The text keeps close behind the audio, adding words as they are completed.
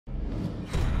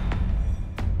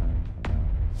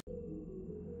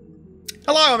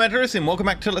Hello, I'm EnterElysium. Welcome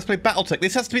back to Let's Play BattleTech.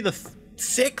 This has to be the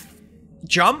sixth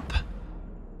jump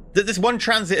that this one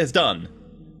transit has done.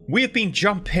 We have been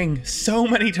jumping so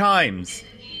many times.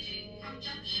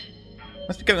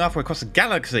 Must be going halfway across the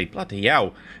galaxy. Bloody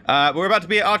hell. We're about to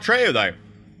be at Artreo, though.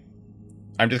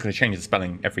 I'm just going to change the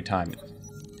spelling every time.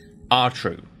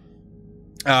 Artrue.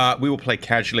 We will play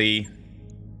casually.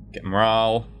 Get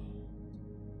morale.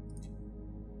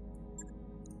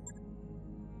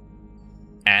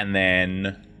 And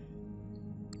then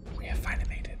we have finally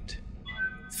made it.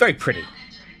 It's very pretty.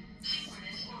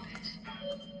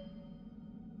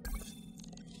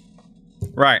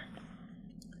 Right.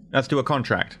 Let's do a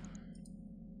contract.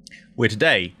 We're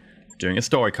today doing a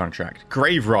story contract.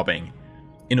 Grave robbing.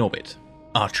 In orbit.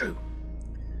 Artrue.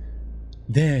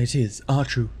 There it is,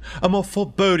 Artrue. A more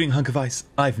foreboding hunk of ice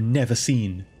I've never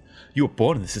seen. You were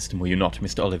born in the system, were you not,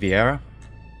 Mr. Oliveira?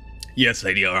 Yes,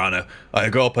 Lady Orana. I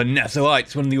grew up on NASA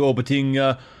Heights, one of the orbiting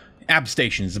ab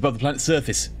stations above the planet's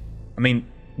surface. I mean,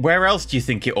 where else do you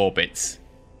think it orbits?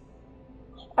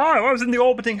 Oh, I was in the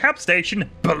orbiting ab station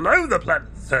below the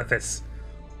planet's surface.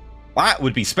 That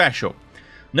would be special.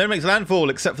 No one makes landfall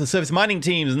except for the surface mining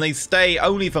teams, and they stay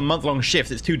only for month-long shifts.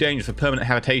 It's too dangerous for permanent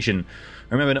habitation.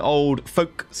 I remember an old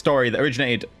folk story that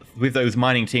originated with those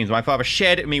mining teams. My father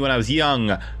shared it with me when I was young.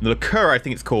 The Liqueur, I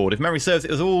think it's called. If memory serves,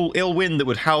 it was all ill wind that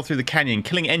would howl through the canyon,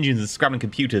 killing engines and scrabbling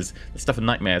computers. The stuff of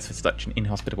nightmares for such an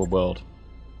inhospitable world.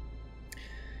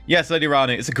 Yes, Lady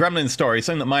Rani, it's a gremlin story,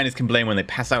 something that miners can blame when they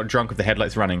pass out drunk with the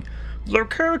headlights running. The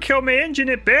Liqueur killed my engine,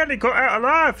 it barely got out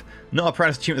alive. Not a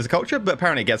proud achievement as a culture, but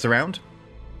apparently it gets around.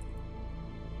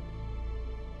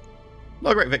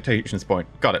 Not a great Victor's point.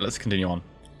 Got it, let's continue on.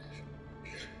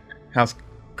 House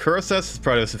Kurosas has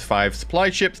provided us with 5 supply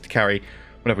ships to carry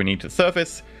whatever we need to the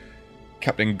surface.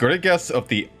 Captain Grigas of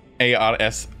the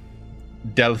ARS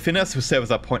Delphinus will serve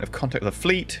as our point of contact with a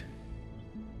fleet.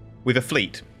 With a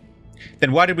fleet.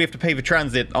 Then why did we have to pay for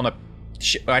transit on a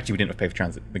ship? Well, actually, we didn't have to pay for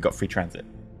transit. We got free transit.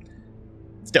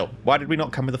 Still, why did we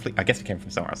not come with a fleet? I guess we came from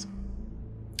somewhere else.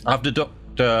 After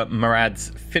Dr.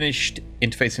 Marad's finished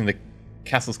interfacing the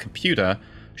castle's computer,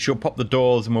 she'll pop the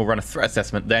doors and we'll run a threat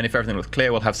assessment. Then, if everything looks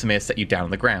clear, we'll have Samir set you down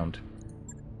on the ground.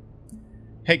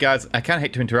 Hey guys, I kinda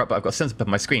hate to interrupt, but I've got a sensor up on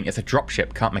my screen. It's a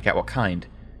dropship, can't make out what kind.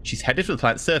 She's headed to the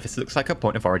planet's surface. It looks like her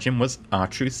point of origin was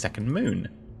Artrue's second moon.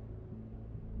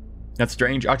 That's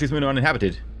strange. Artrue's moon are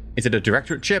uninhabited. Is it a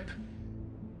directorate ship?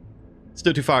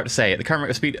 Still too far out to say. At the current rate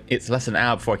of speed, it's less than an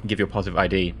hour before I can give you a positive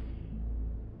ID.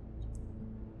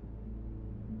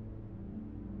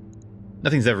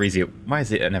 Nothing's ever easy. Why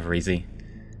is it never easy?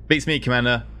 Beats me,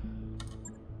 Commander.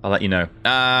 I'll let you know.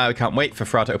 We can't wait for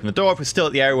Fra to open the door. If we're still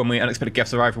at the area when we unexpected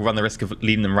guests arrive, we'll run the risk of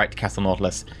leading them right to Castle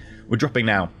Nautilus. We're dropping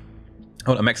now. I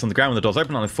want a mechs on the ground when the doors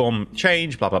open. I'll inform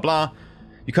change, blah, blah, blah.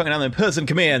 You can't get down there in person,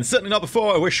 come here, and certainly not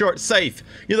before. We're sure it's safe.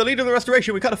 You're the leader of the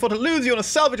restoration. We can't afford to lose you on a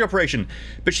salvage operation.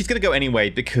 But she's going to go anyway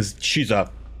because she's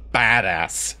a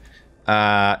badass.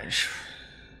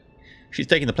 She's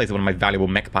taking the place of one of my valuable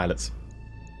mech pilots.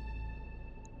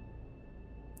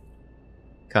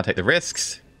 Can't take the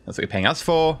risks. That's what you're paying us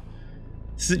for.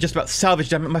 This isn't just about salvage,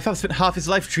 damn it. My father spent half his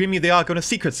life dreaming of the Argon of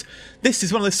secrets. This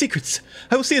is one of those secrets.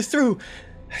 I will see us through.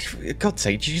 For God's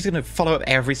sake, she's going to follow up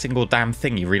every single damn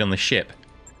thing you read on the ship.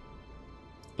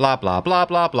 Blah, blah, blah,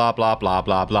 blah, blah, blah, blah,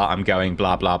 blah, blah. I'm going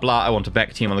blah, blah, blah. I want a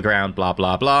mech team on the ground. Blah,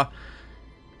 blah, blah.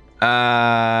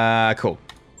 Cool.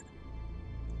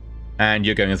 And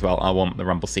you're going as well. I want the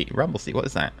rumble seat. Rumble seat, what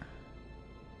is that?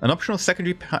 An optional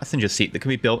secondary passenger seat that can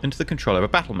be built into the controller of a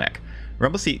battle mech.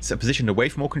 Rumble seats are positioned away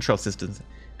from all control systems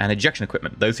and ejection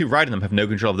equipment. Those who ride in them have no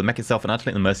control of the mech itself and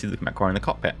utterly at the mercy of the mech in the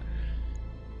cockpit.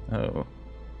 Oh.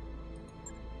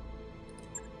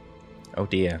 Oh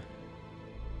dear.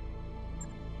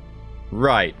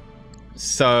 Right.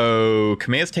 So,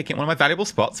 Kamia's taking one of my valuable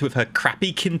spots with her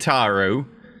crappy Kintaro.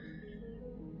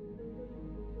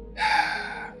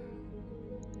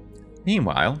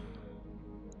 Meanwhile...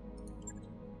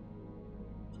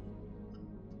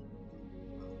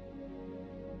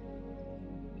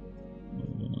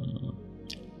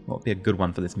 what would be a good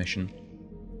one for this mission?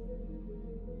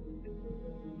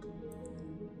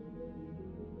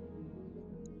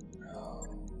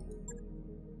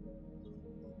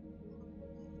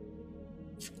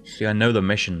 See, I know the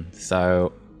mission,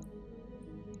 so...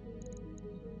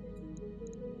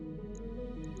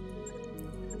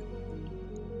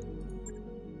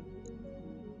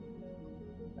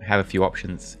 I have a few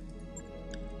options.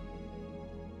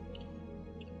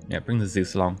 Yeah, bring the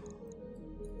Zeus along.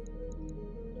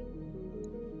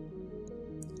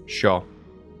 Sure.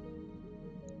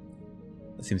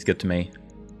 That seems good to me.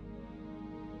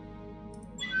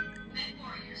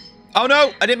 Oh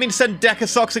no! I didn't mean to send Decker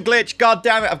Socks and Glitch. God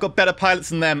damn it! I've got better pilots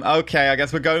than them. Okay, I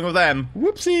guess we're going with them.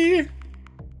 Whoopsie!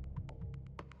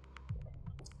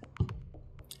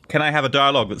 Can I have a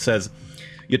dialogue that says,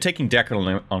 "You're taking Decker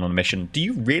on a mission. Do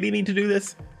you really need to do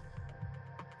this?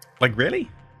 Like, really?"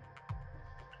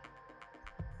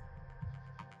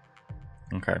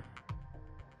 Okay.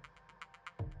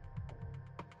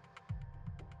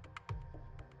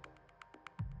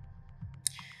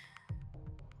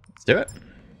 Let's do it.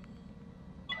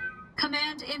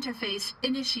 Command interface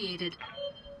initiated.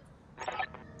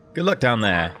 Good luck down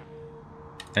there.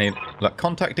 Any luck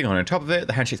contacting on top of it?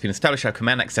 The handshake's been established. Our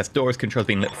command access doors control's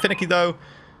been lit finicky though.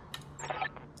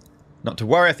 Not to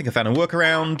worry, I think I found a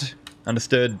workaround.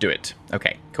 Understood, do it.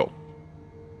 Okay, cool.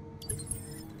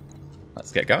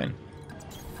 Let's get going.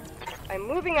 I'm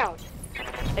moving out.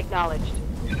 Acknowledged.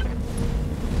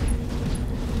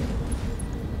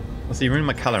 Well, so you ruined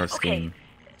my color scheme.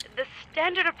 Okay. The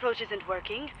standard approach isn't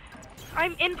working.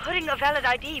 I'm inputting a valid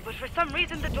ID, but for some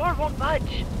reason the door won't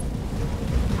budge.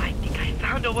 I think I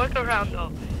found a workaround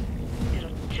though.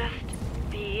 It'll just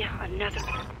be another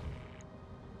one.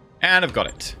 And I've got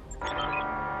it.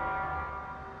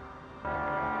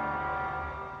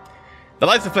 The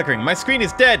lights are flickering. My screen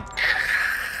is dead.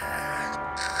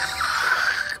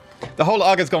 The whole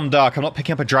Arga's gone dark. I'm not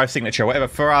picking up a drive signature. Whatever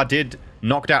Farah did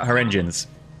knocked out her engines.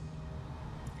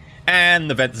 And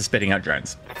the vents are spitting out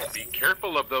drones. Be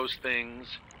careful of those things.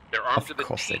 They're armed to the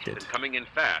course they teeth did. and coming in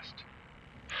fast.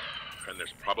 And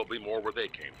there's probably more where they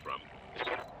came from.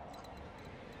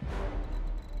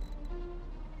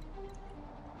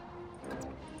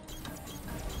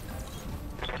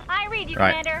 I read you,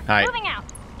 Right. Commander. Hi. Moving out.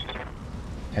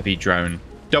 Heavy drone.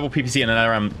 Double PPC and an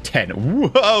LRM 10.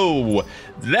 Whoa!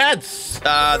 That's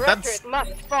Directorate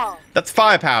must fall. that's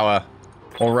firepower.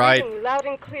 All right. Speaking loud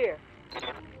and clear.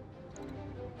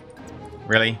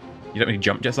 Really? You don't need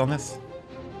jump jets on this?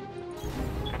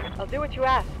 I'll do what you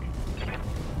ask.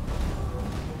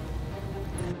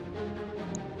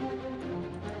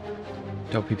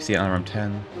 Double PPC and LRM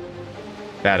 10.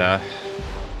 Better.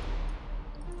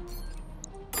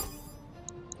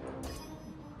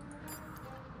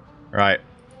 Right.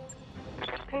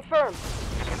 Confirmed.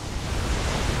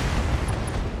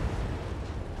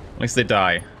 At least they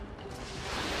die.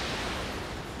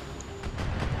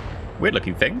 Weird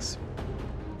looking things.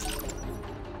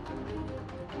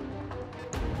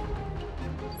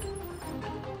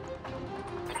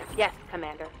 Yes,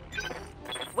 Commander.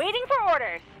 Waiting for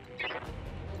orders.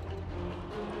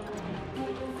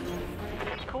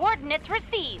 Coordinates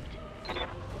received.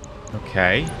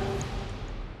 Okay.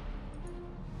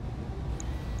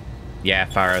 Yeah,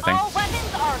 fire everything. All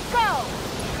weapons are go.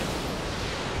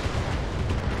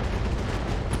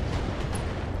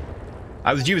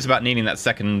 I was dubious about needing that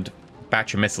second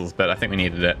batch of missiles, but I think we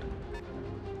needed it.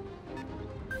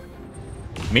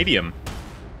 Medium.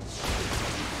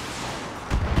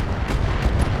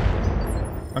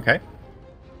 Okay.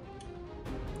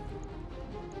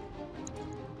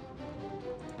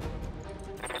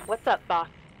 What's up, boss?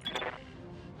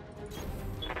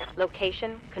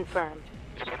 Location confirmed.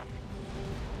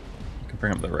 Can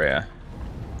bring up the rear.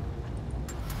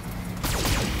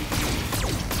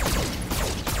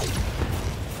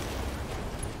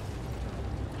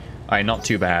 Alright, not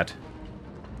too bad.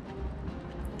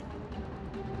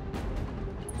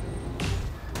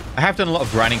 I have done a lot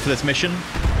of grinding for this mission.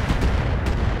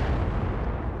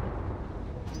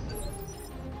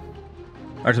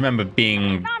 I just remember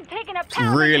being I'm taking a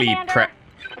pound, really Commander.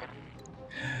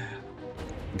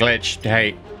 Glitch,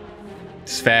 hey.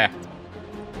 It's fair.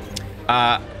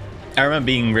 I remember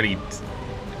being really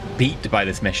beat by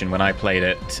this mission when I played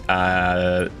it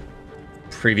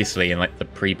previously in like the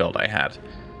pre-build I had.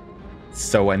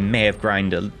 So I may have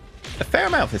grinded a fair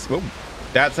amount of this. Whoa,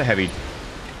 that's a heavy...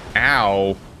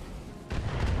 Ow.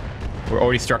 We're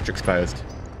already structure exposed.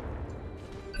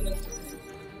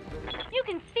 You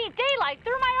can see daylight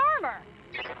through my armor.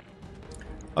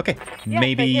 Okay, Yes, I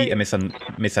maybe hear I you.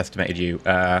 misestimated you.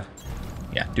 Yeah,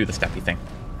 do the steppy thing.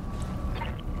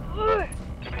 Ugh.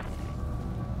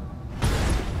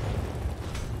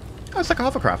 Oh, it's like a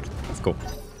hovercraft. That's cool.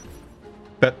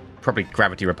 But probably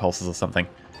gravity repulsors or something.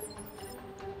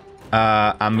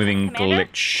 I'm moving Commander?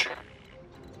 glitch.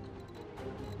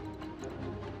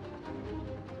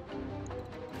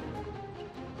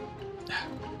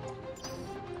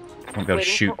 I won't be able to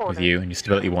Waiting shoot for with orders. you and your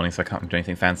stability warning, so I can't do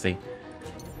anything fancy.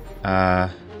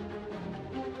 Ah!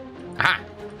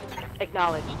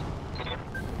 Acknowledged.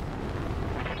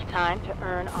 Time to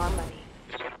earn our money.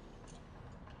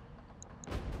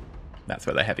 That's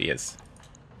where the heavy is.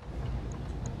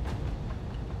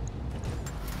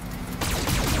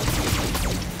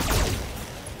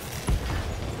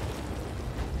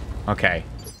 Okay.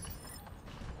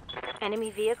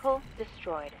 Enemy vehicle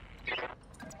destroyed.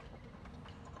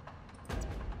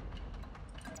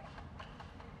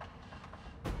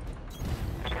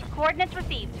 Coordinates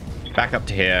received. Back up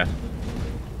to here.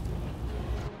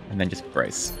 And then just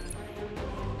brace.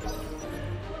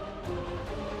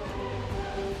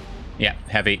 Yeah,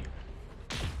 heavy.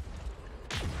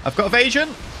 I've got evasion.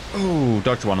 Ooh,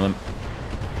 dodged one of them.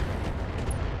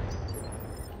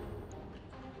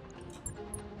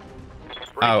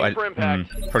 Oh,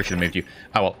 probably should have moved you.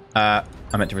 Oh well, I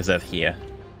meant to reserve here.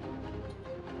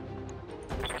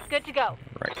 Good to go.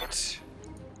 Right.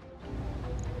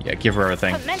 Yeah, give her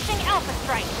everything. Commencing Alpha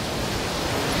Strike.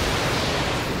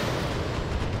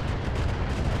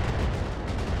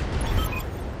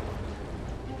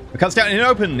 We can't stay out in the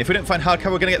open. If we don't find hard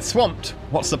cover, we're going to get swamped.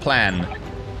 What's the plan?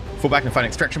 Fall back and find an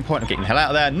extraction point and getting the hell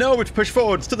out of there. No, we're to push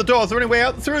forwards to the doors. Is there any way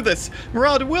out through this?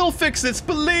 Marauder will fix this.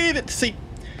 Believe it. See,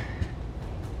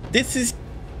 this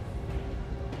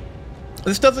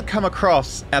doesn't come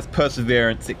across as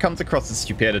perseverance. It comes across as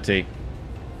stupidity.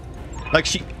 Like,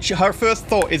 her first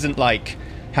thought isn't like,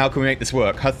 how can we make this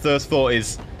work? Her first thought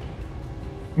is,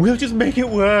 we'll just make it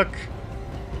work.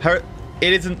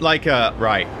 It isn't like a,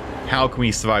 right, how can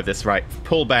we survive this, right?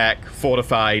 Pull back,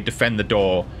 fortify, defend the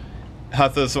door. Her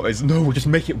first thought is, no, we'll just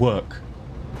make it work.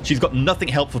 She's got nothing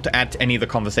helpful to add to any of the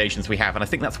conversations we have, and I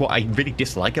think that's what I really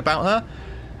dislike about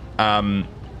her.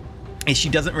 Is she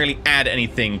doesn't really add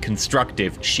anything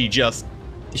constructive. She just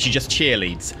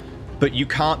cheerleads. But you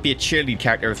can't be a cheerlead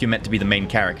character if you're meant to be the main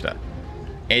character.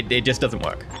 It just doesn't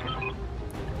work.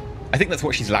 I think that's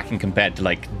what she's lacking compared to,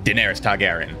 like, Daenerys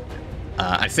Targaryen.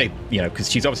 I'd say, you know,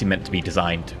 because she's obviously meant to be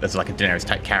designed as, like, a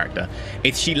Daenerys-type character.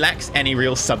 She lacks any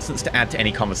real substance to add to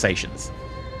any conversations.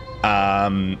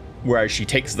 Whereas she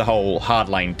takes the whole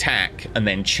hardline tack and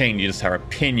then changes her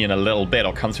opinion a little bit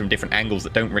or comes from different angles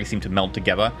that don't really seem to meld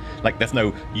together. Like, there's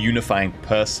no unifying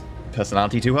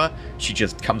personality to her. She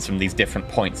just comes from these different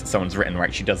points that someone's written,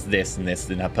 right? She does this and this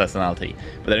in her personality,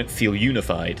 but they don't feel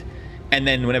unified. And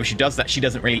then whenever she does that, she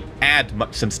doesn't really add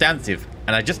much substantive,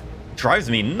 and it just drives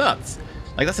me nuts.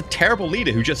 Like, that's a terrible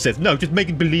leader who just says, no, just make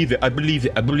it believe it, I believe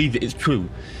it, I believe it, it's true.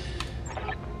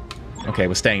 Okay,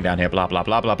 we're staying down here, blah, blah,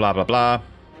 blah, blah, blah, blah, blah.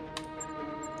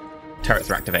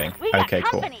 Turrets are activating. Okay,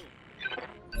 cool.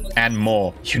 And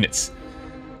more units.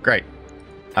 Great.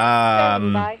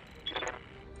 So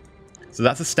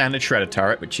that's a standard shredder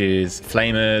turret, which is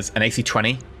flamers, an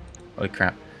AC-20. Holy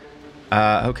crap.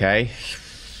 Okay.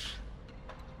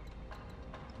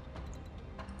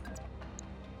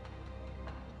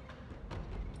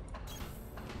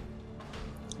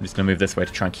 I'm just going to move this way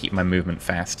to try and keep my movement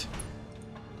fast.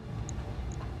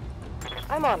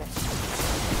 I'm on it.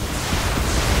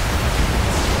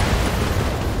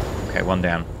 Okay, one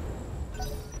down.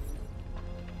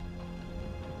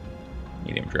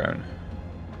 Medium drone.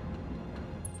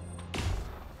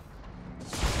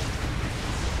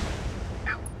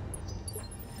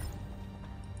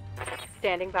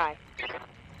 Standing by.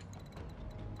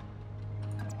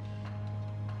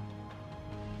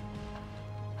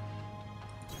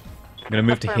 I'm going to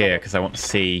move to here because I want to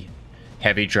see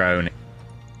heavy drone.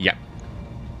 Yep.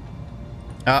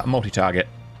 Multi-target.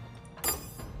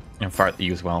 And fire at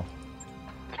you as well.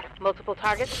 Multiple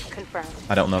targets confirmed.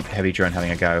 I don't know heavy drone having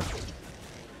a go.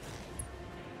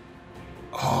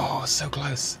 Oh, so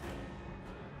close.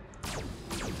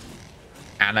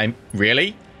 And I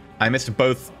missed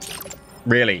both.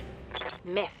 Really?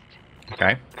 Missed.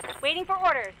 Okay. Waiting for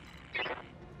orders.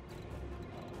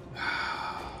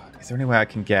 Is there any way I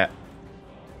can get...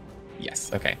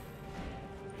 Yes, okay.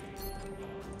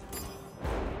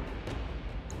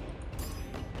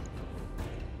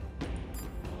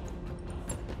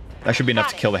 That should be enough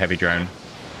to kill the heavy drone.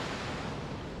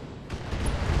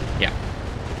 Yeah.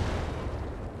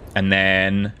 And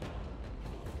then...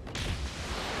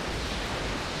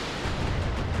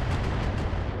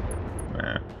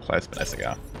 close, but let's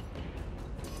go.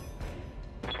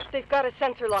 They've got a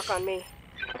sensor lock on me.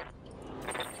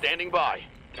 Standing by.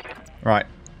 Right.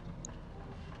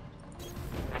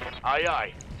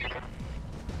 Aye,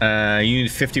 aye. You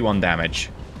need 51 damage.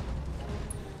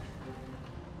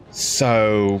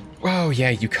 So... Oh, yeah,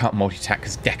 you can't multi-attack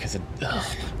because Deckers are...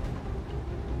 Ugh.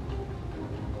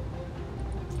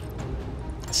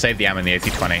 Save the ammo in the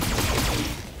AC-20.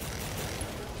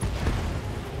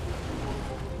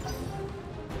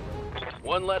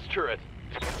 One less turret.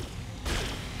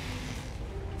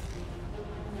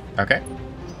 Okay.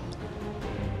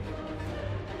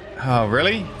 Oh,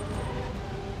 really?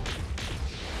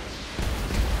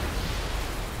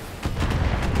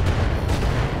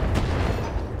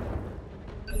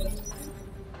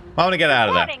 I want to get out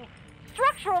of there.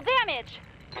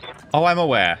 Oh, I'm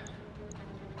aware.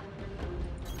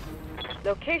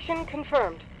 Location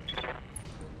confirmed.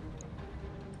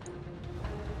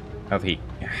 Of heat.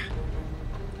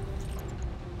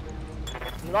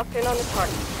 Locked in on the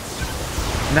target.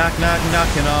 Knock, knock,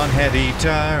 knocking on heavy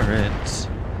turrets.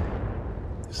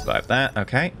 Survive that,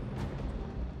 okay.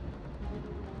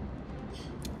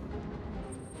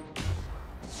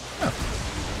 Oh,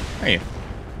 where are you?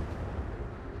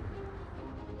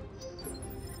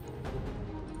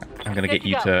 I'm gonna get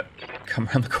you to come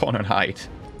around the corner and hide.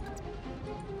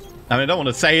 I mean, I don't want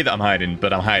to say that I'm hiding,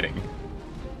 but I'm hiding.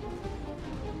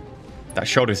 That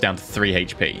shoulder's down to 3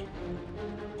 HP.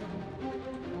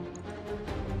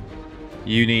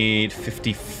 You need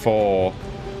 54.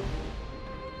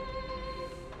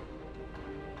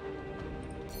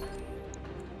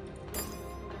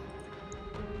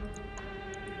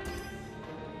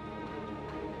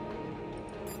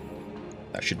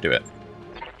 That should do it.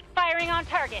 Firing on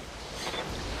target.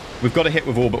 We've got to hit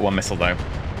with all but one missile, though.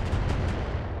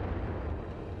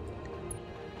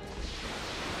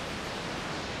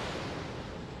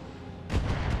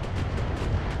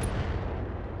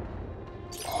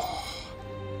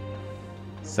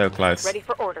 So close. Ready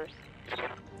for orders.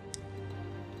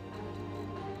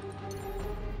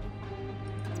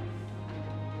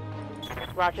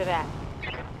 Roger that.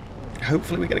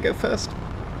 Hopefully we gotta go first.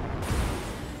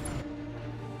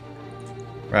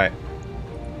 Right.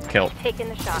 Kill. Taking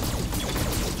the shot.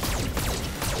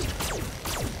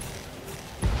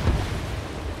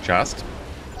 Just.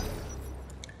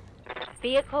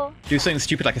 Vehicle. Do something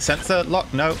stupid like a sensor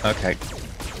lock? No? Okay.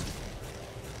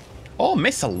 Or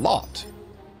miss a lot.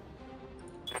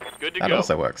 Good to That go.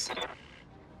 also works.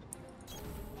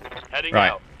 Heading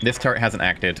Right. out. This turret hasn't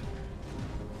acted.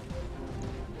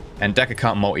 And Decker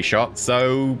can't multi-shot,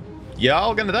 so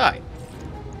y'all gonna die.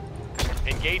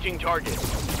 Engaging target.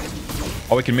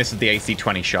 Or we can miss with the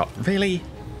AC-20 shot. Really?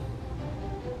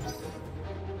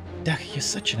 Decker, you're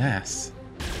such an ass.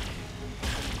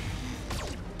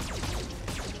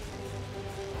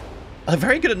 I'm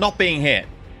very good at not being hit.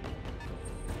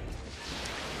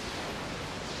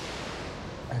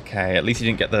 Okay, at least you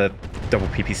didn't get the double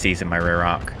PPCs in my rear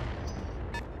arc.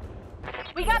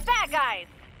 We got bad guys.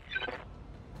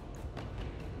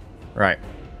 Right.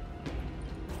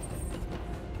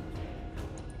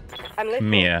 I'm listening.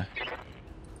 Mia.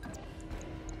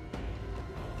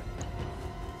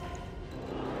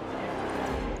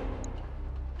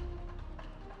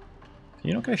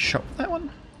 You're not going to shot with that one?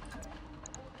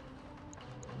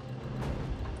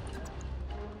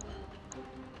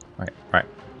 Right.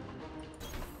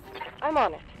 I'm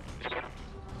on it.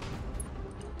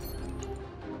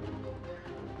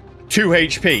 2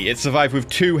 HP. It survived with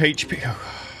 2 HP. Oh.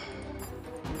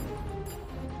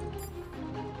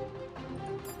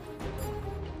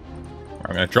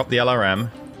 I'm going to drop the LRM.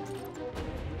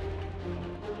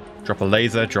 Drop a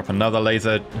laser, drop another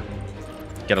laser.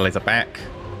 Get a laser back.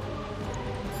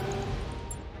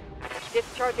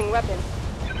 Discharging weapon.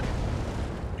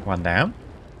 1 down.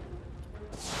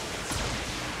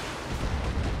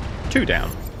 2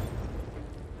 down.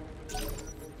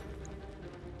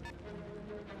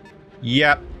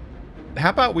 Yep. How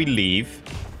about we leave?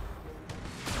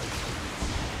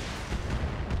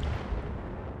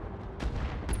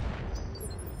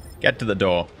 Get to the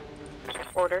door.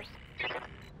 Orders.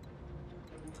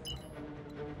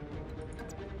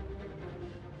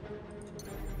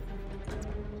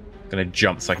 Gonna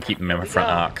jump so I can keep them in my front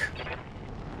arc.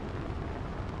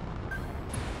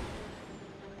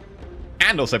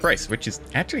 And also brace, which is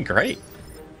actually great.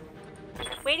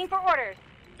 Waiting for orders.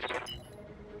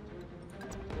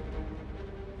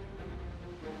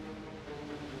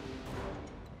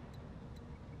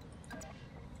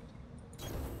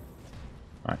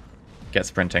 Right. Get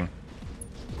sprinting.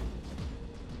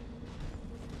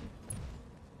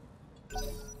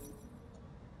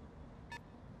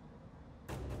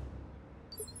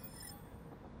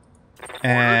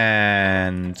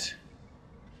 And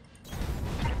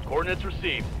Coordinates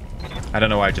received. I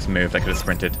don't know why I just moved. I could have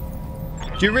sprinted.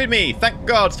 Do you read me? Thank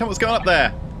God. Tell me what's going up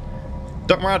there.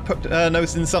 Dr. Murad put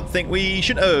notes in something we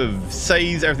shouldn't have.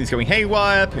 Says everything's going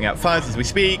haywire, putting out fires as we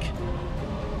speak.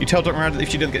 You tell Dr. Murad that if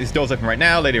she doesn't get these doors open right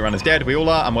now, Lady Runner's dead. We all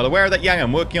are. I'm well aware of that, Yang.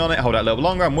 I'm working on it. Hold out a little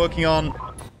longer. I'm working on...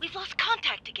 We've lost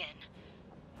contact again.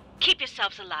 Keep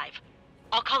yourselves alive.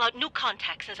 I'll call out new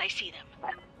contacts as I see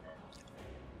them.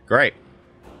 Great.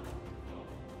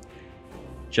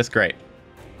 Just great.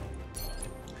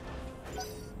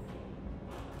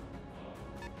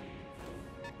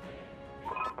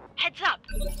 Heads up!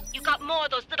 You got more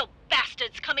of those little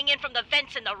bastards coming in from the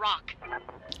vents in the rock.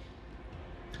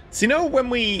 So you know when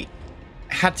we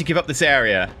had to give up this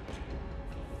area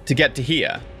to get to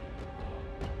here.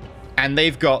 And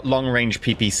they've got long-range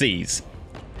PPCs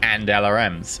and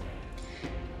LRMs.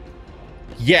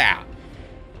 Yeah.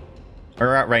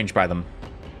 We're outrange by them.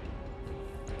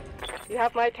 You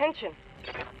have my attention.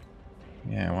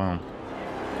 Yeah, well.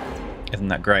 Isn't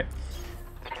that great?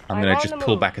 I'm going to just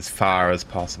pull back as far as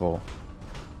possible.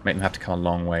 Make them have to come a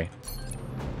long way.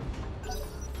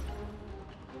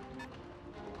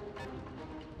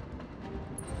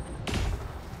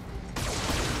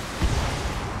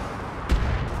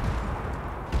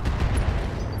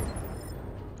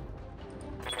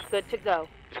 Good to go.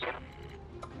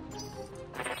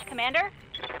 Commander?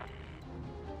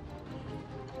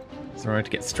 Is there a way to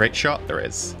get straight shot? There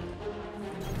is.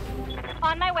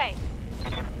 On my way.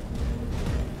 Because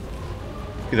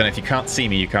then if you can't see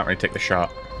me, you can't really take the shot.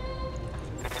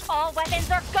 All weapons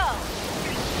are go.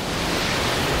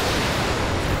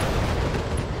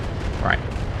 Right.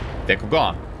 Vehicle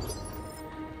gone.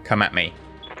 Come at me.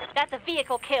 That's a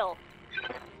vehicle kill.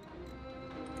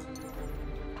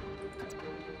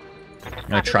 I'm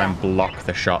going to try and block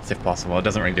the shots if possible. It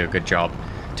doesn't really do a good job.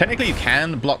 Technically, you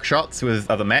can block shots with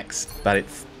other mechs, but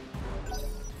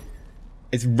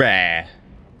it's rare.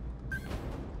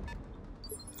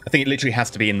 I think it literally has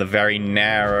to be in the very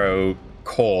narrow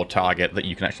core target that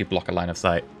you can actually block a line of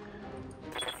sight.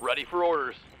 Ready for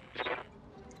orders.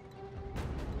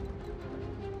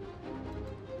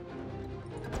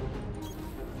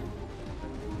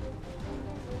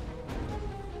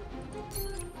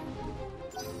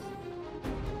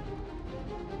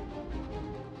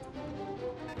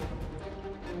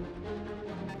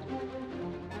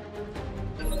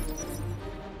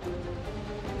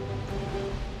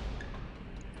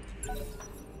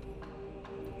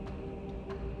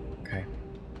 Okay.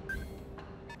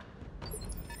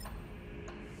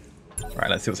 Right,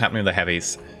 let's see what's happening with the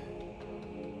heavies.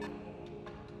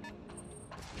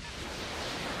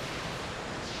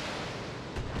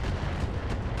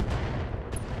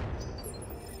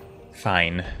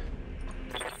 Fine.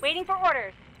 Waiting for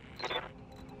orders.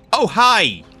 Oh,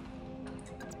 hi!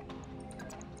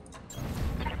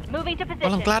 Moving to position.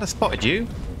 Well, I'm glad I spotted you.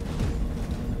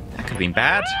 That could have been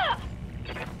bad.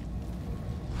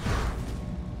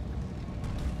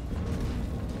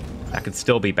 That could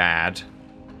still be bad.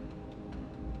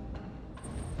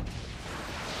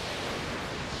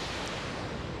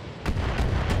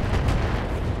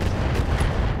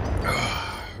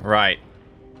 Right.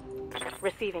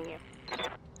 Receiving you.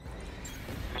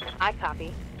 I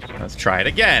copy. Let's try it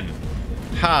again.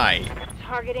 Hi.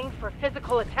 Targeting for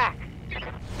physical attack.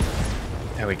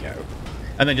 There we go.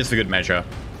 And then just for good measure.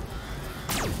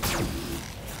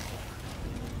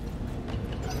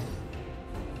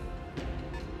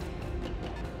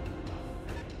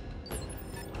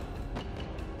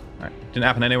 Right. Didn't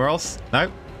happen anywhere else?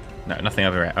 No? No, nothing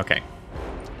over here. Okay.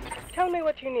 Tell me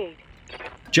what you need.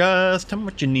 Just tell me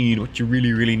what you need, what you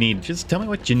really, really need. Just tell me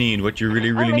what you need, what you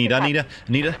really, really need. I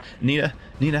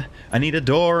need a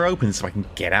door open so I can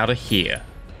get out of here.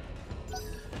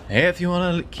 If you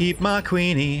want to keep my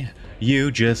queenie,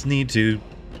 you just need to...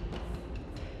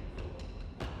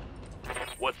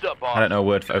 What's up, boss? I don't know a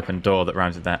word for open door that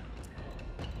rhymes with that.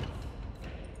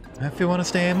 If you want to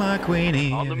stay my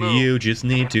queenie, On the move. you just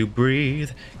need to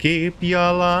breathe. Keep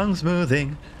your lungs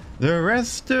moving. The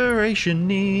restoration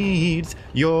needs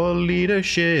your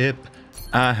leadership.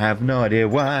 I have no idea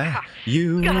why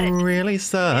you Got it. really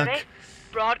suck. Damn it.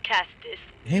 Broadcast this.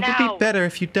 It would now. be better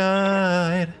if you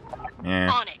died.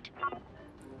 Yeah. On it.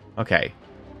 Okay.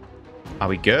 Are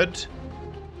we good?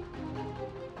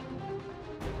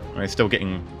 We're still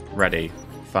getting ready.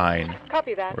 Fine.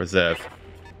 Copy that. Reserve.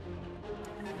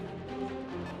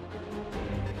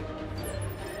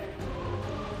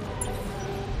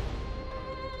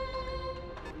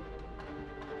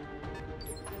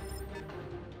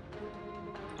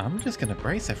 I'm just gonna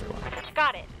brace everyone.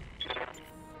 Got it.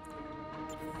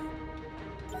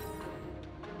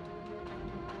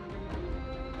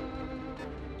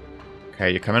 Okay,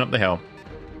 you're coming up the hill.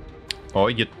 Or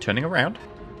you're turning around.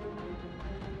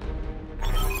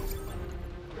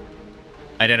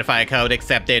 Identify code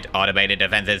accepted. Automated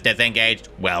defenses disengaged.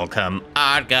 Welcome,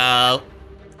 Argo.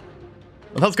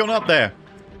 What the hell's going on up there?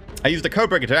 I used a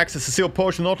codebreaker to access a sealed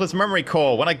portion of the Nautilus memory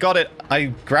core. When I got it, I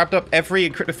grabbed up every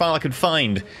encrypted file I could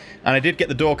find. And I did get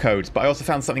the door codes, but I also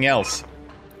found something else.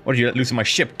 What did you let loose on my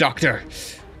ship, Doctor?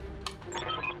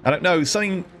 I don't know.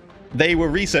 Something they were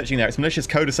researching there. It's malicious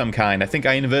code of some kind. I think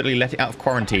I inadvertently let it out of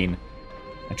quarantine.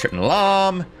 I tripped an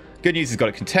alarm. Good news, it's got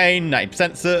it contained.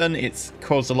 90% certain. It's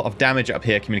caused a lot of damage up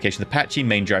here. Communications are patchy.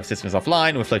 Main drive system is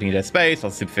offline. We're floating in dead space.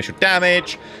 Lots of superficial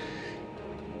damage.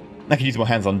 I can use more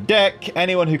hands on deck.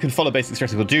 Anyone who can follow basic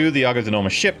instructions will do. The Argo's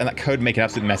enormous ship, and that code make an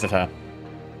absolute mess of her.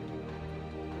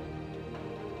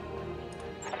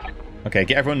 Okay,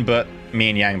 get everyone but me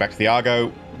and Yang back to the Argo.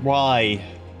 Why?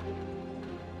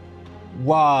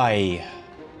 Why?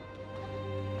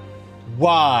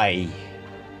 Why?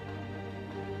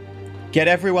 Get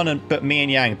everyone but me and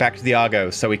Yang back to the Argo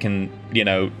so we can, you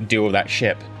know, deal with that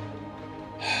ship.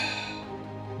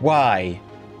 Why?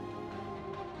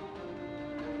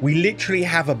 We literally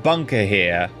have a bunker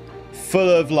here full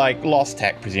of, like, lost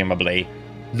tech, presumably.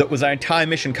 That was our entire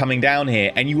mission coming down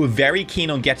here, and you were very keen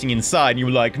on getting inside, and you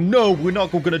were like, no, we're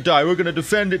not going to die, we're going to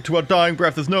defend it to our dying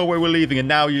breath, there's no way we're leaving, and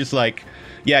now you're just like,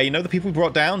 yeah, you know the people we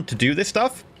brought down to do this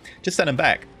stuff? Just send them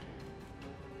back.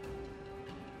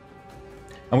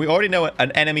 And we already know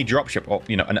an enemy dropship, or,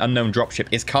 you know, an unknown dropship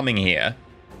is coming here.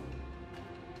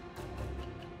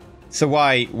 So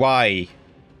why?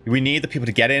 We need the people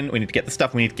to get in, we need to get the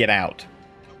stuff, we need to get out.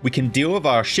 We can deal with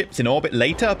our ships in orbit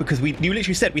later, because you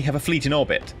literally said we have a fleet in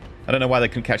orbit. I don't know why they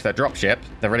couldn't catch that dropship.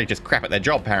 They're really just crap at their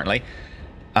job, apparently.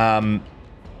 But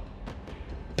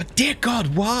dear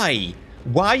God, why?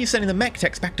 Why are you sending the mech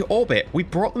techs back to orbit? We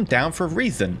brought them down for a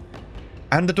reason.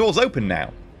 And the door's open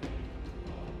now.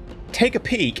 Take a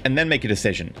peek and then make a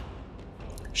decision.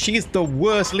 She's the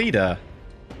worst leader.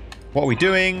 What are we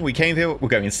doing? We came here, we're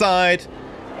going inside.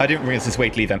 I didn't bring us this way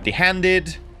to leave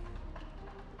empty-handed.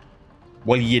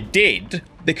 Well, you did,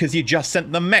 because you just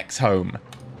sent the mechs home.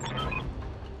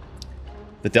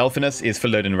 The Delphinus is full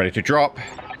loaded and ready to drop.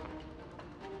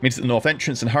 Meet us at the north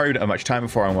entrance and hurry, we don't have much time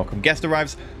before our unwelcome guest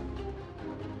arrives.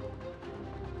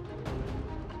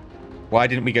 Why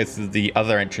didn't we go through the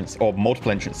other entrance, or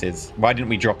multiple entrances? Why didn't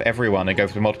we drop everyone and go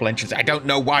through multiple entrances? I don't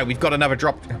know why, we've got another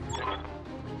drop.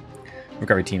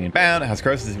 Recovery team inbound, House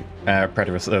Cross,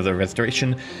 Predator of the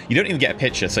Restoration. You don't even get a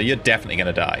picture, so you're definitely going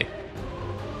to die.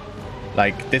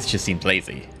 Like, this just seems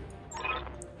lazy.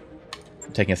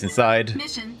 Taking us inside.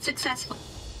 Mission successful.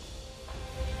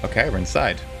 Okay, we're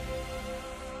inside.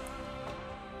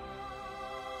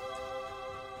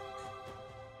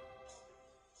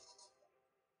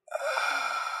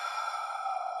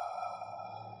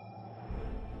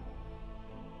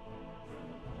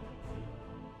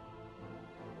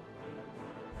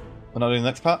 We're not doing the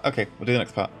next part? Okay, we'll do the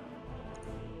next part.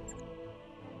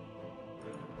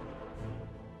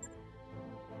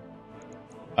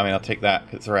 I mean, I'll take that,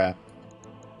 it's rare.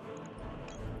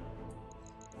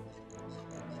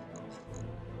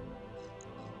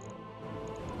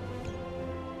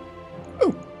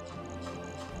 Ooh!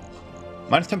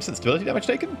 Minus 10% stability damage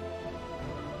taken?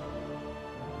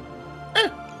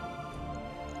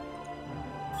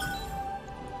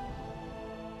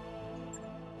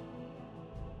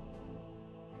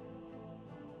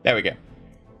 There we go.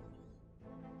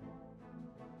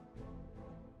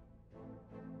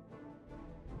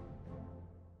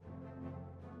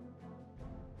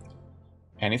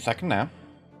 Any second now.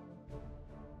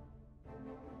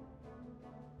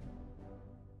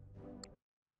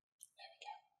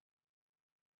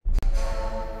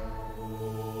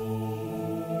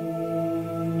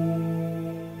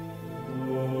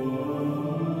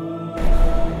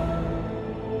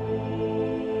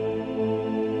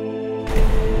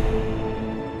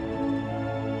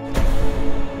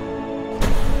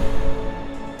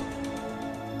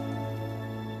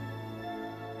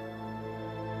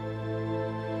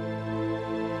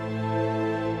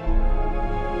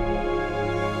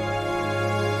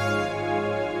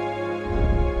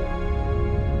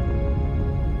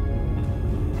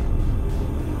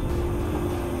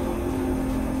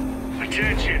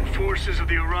 Attention, forces of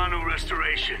the Urano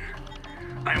Restoration.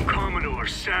 I am Commodore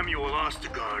Samuel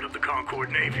Ostegard of the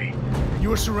Concord Navy.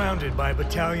 You are surrounded by a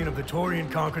battalion of the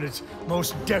Taurian Concordate's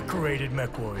most decorated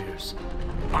mech warriors.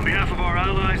 On behalf of our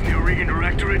allies in the Aurigan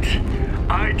Directorate,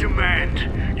 I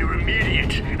demand your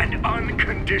immediate and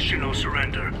unconditional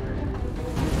surrender.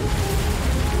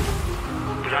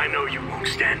 But I know you won't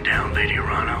stand down, Lady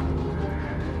Urano.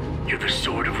 You're the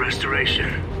Sword of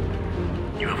Restoration.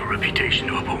 You have a reputation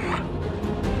to uphold.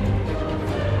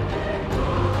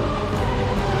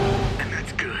 And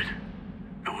that's good.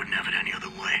 I wouldn't have it any other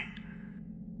way.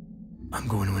 I'm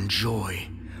going to enjoy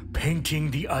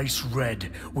painting the ice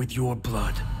red with your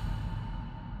blood.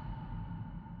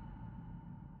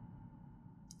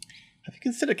 Have you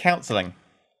considered counseling?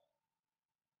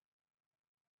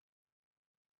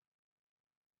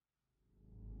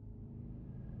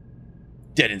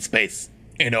 Dead in space.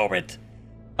 In orbit.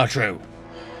 Are true.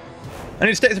 I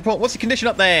need a status report. What's the condition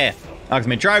up there? Arg's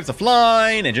main drives are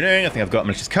flying. Engineering, I think I've got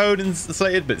malicious code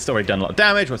installated, but it's already done a lot of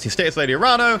damage. What's your status, Lady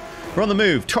Urano? We're on the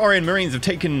move. Taurian Marines have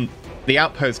taken the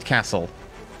outpost castle.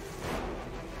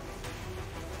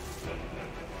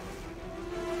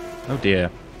 Oh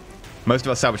dear. Most of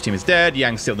our salvage team is dead.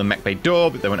 Yang sealed the mech bay door,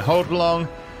 but they won't hold long.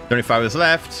 There are only 5 of us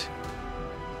left.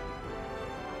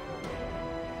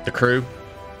 The crew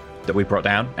that we brought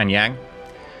down, and Yang.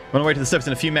 We're on our way to the surface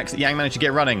in a few mechs that Yang managed to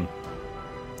get running.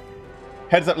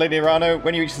 Heads up, Lady Arano.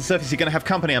 When you reach the surface, you're going to have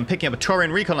company. I'm picking up a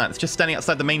Taurian recon lance just standing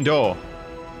outside the main door.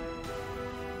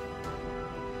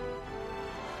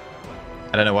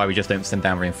 I don't know why we just don't send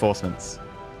down reinforcements.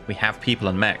 We have people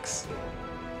and mechs.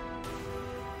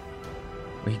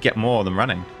 We could get more of them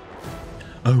running.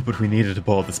 Oh, but we needed to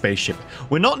board the spaceship.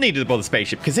 We're not needed to board the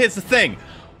spaceship, because here's the thing.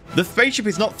 The spaceship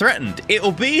is not threatened.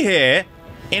 It'll be here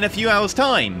in a few hours'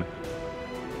 time.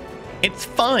 It's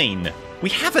fine. We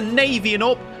have a navy and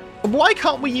all. Why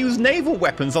can't we use naval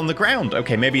weapons on the ground?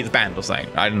 Okay, maybe it's banned or something.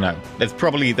 I don't know. There's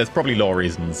probably law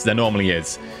reasons. There normally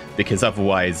is, because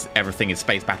otherwise everything is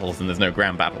space battles and there's no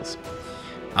ground battles.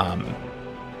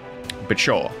 But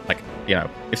sure, like, you know,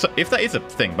 if that is a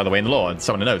thing, by the way, in the law, and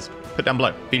someone knows, put down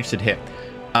below. Be interested here.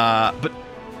 But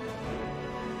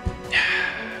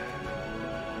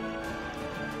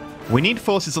we need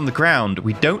forces on the ground.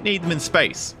 We don't need them in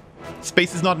space.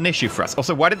 Space is not an issue for us.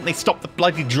 Also, why didn't they stop the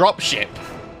bloody dropship?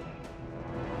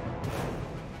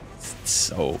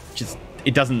 So, just,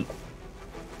 it doesn't...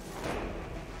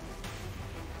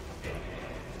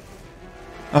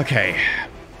 Okay.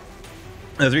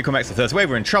 There's recon mechs the first wave.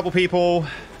 We're in trouble, people.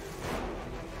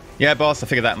 Yeah, boss, I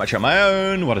figured that much on my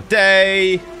own. What a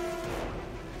day.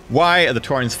 Why are the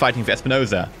Taurians fighting for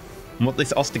Espinosa? And what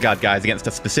this Ostergaard guy is against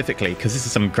us specifically? Because this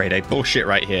is some grade A bullshit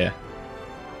right here.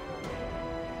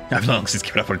 I've long since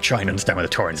given up on trying to understand why the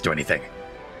Taurians do anything.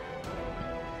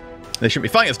 They shouldn't be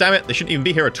fighting us, damn it. They shouldn't even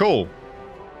be here at all.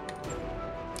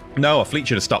 No, a fleet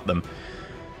should have stopped them.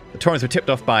 The Taurians were tipped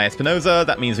off by Espinosa.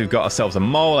 That means we've got ourselves a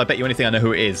mole. I bet you anything I know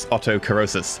who it is. Otto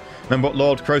Carosus. Remember what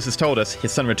Lord Carosus told us?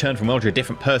 His son returned from Wildra a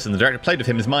different person. The director played with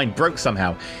him. His mind broke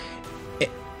somehow.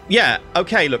 Yeah,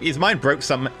 okay, look, his mind broke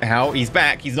somehow. He's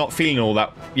back. He's not feeling all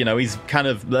that, you know, he's kind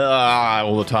of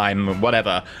all the time,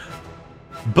 whatever.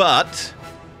 But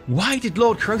why did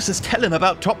Lord Carosus tell him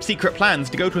about top secret plans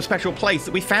to go to a special place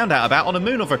that we found out about on a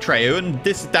moon of Atreyu and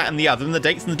this, that, and the other, and the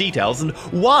dates and the details, and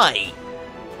why?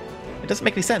 It doesn't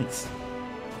make any sense.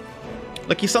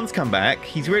 Look, your son's come back.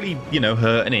 He's really, you know,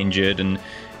 hurt and injured, and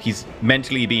he's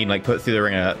mentally being, like, put through the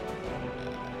ringer.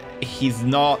 He's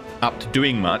not up to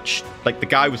doing much. Like, the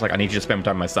guy was like, I need you to spend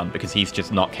time with my son because he's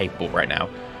just not capable right now.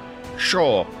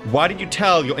 Sure, why did you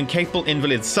tell your incapable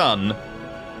invalid son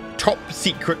top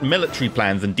secret military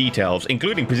plans and details,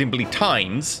 including presumably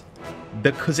times,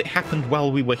 because it happened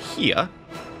while we were here?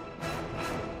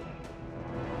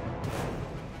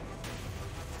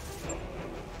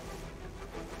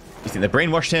 You think they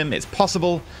brainwashed him? It's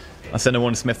possible. I'll send a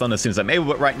one to Smith on as soon as I'm able,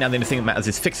 but right now the only thing that matters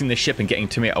is fixing this ship and getting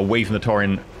to me away from the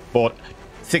Taurian board.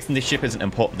 Fixing this ship isn't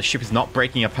important. The ship is not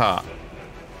breaking apart.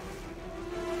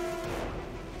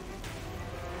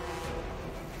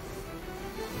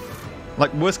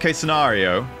 Like, worst case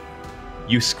scenario,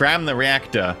 you scram the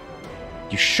reactor,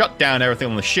 you shut down everything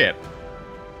on the ship.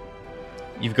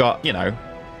 You've got, you know,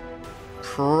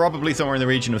 probably somewhere in the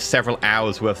region of several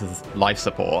hours worth of life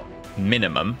support,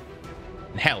 minimum.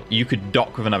 Hell, you could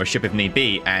dock with another ship if need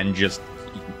be and just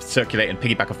circulate and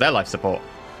piggyback off their life support.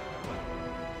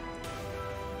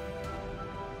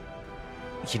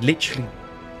 You literally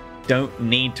don't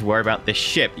need to worry about this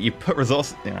ship. You put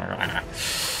resources... You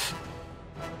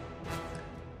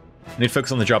need to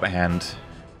focus on the job at hand.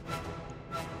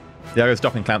 The other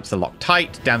docking clamps are locked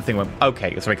tight. Damn thing went...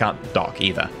 Okay, so we can't dock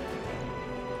either.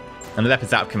 And the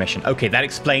Leopard's out of commission. Okay, that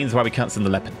explains why we can't send the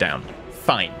Leopard down.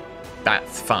 Fine.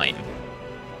 That's fine.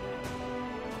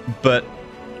 But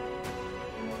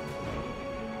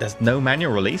there's no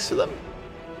manual release for them?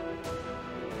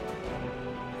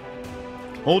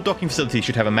 All docking facilities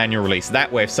should have a manual release.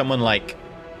 That way, if someone, like,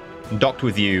 docked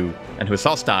with you and who was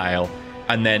hostile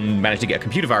and then managed to get a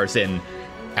computer virus in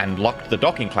and locked the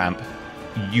docking clamp,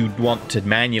 you'd want to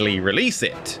manually release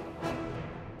it.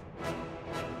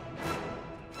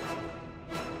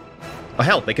 Or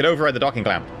hell, they could override the docking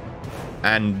clamp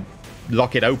and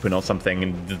lock it open or something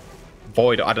and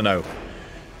void, I don't know.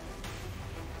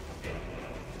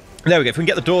 There we go. If we can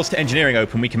get the doors to engineering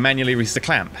open, we can manually release the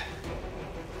clamp.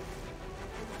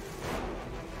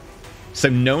 So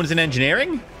no one's in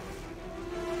engineering?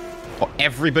 Or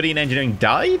everybody in engineering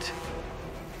died?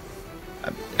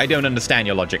 I don't understand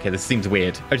your logic here. This seems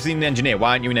weird. I just need an engineer.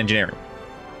 Why aren't you in engineering?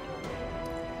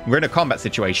 We're in a combat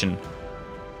situation.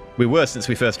 We were since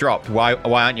we first dropped. Why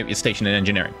aren't you at your station in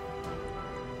engineering?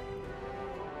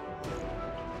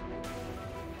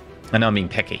 I know I'm being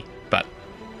picky, but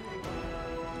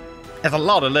there's a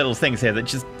lot of little things here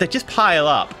that just pile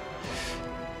up.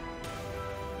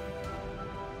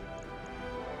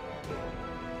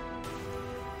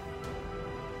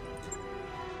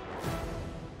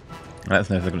 Let's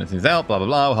know if they're going to things out, blah, blah,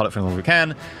 blah. We'll hold it for as long as we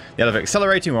can. The elevator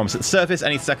accelerating. We're almost at the surface.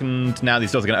 Any second now,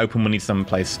 these doors are going to open. We need some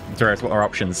place to rest. What are our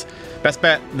options? Best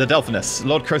bet, the Delphinus.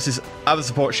 Lord Croesus' other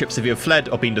support ships have either fled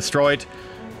or been destroyed.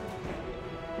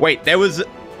 Wait, there was...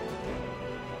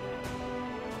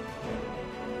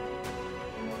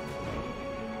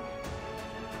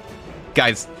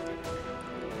 Guys,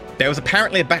 there was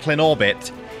apparently a battle in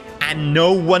orbit, and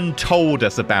no one told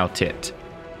us about it.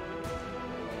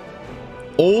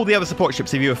 All the other support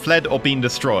ships have either fled or been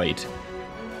destroyed.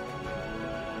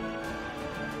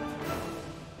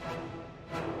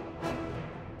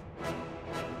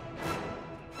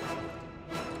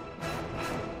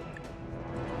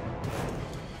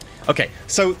 Okay,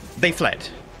 so they fled.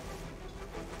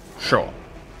 Sure.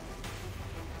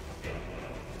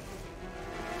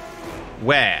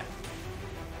 Where?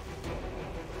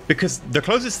 Because the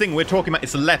closest thing we're talking about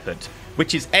is the Leopard,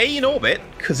 which is A, in orbit,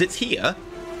 because it's here.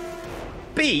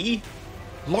 B,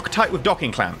 Loctite with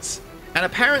docking clamps. And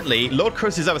apparently, Lord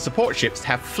Croesus' other support ships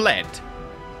have fled.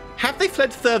 Have they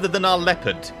fled further than our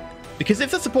Leopard? Because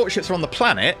if the support ships are on the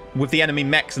planet, with the enemy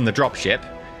mechs and the dropship,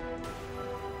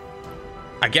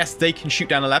 I guess they can shoot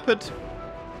down a Leopard?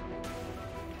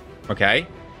 Okay.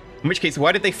 In which case,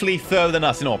 why did they flee further than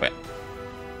us in orbit?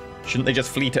 Shouldn't they just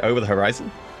flee to over the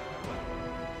horizon?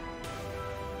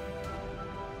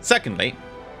 Secondly,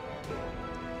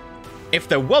 if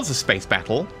there was a space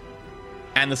battle,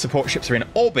 and the support ships are in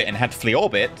orbit and had to flee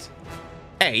orbit,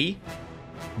 A,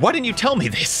 why didn't you tell me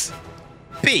this?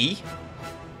 B,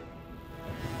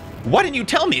 why didn't you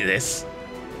tell me this?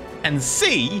 And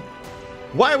C,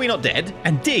 why are we not dead?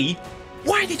 And D,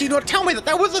 why did you not tell me that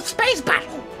there was a space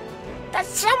battle? That's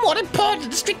somewhat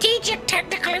important strategic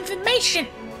technical information.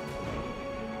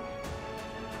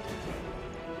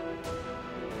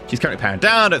 She's currently powering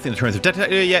down. I don't think the terminals have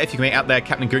detected yet. If you can make it out there,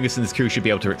 Captain Gringus and his crew should be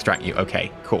able to extract you. Okay,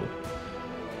 cool.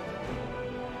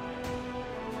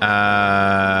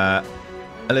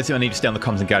 Elysium, I need to stay on the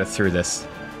comms and guide us through this.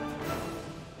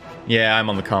 Yeah, I'm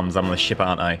on the comms. I'm on the ship,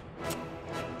 aren't I?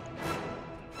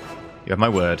 You have my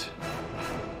word.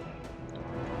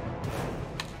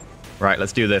 Right,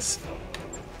 let's do this.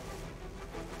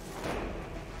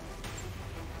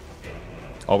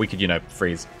 Or we could, you know,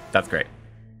 freeze. That's great.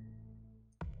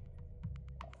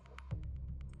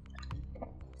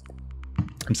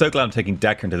 I'm so glad I'm taking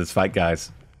Decker into this fight, guys.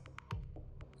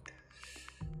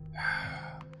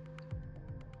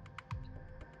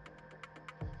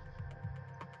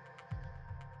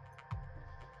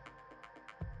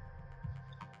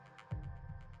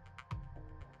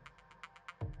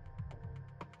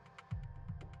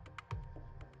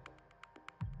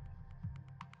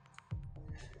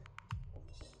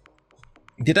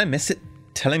 Did I miss it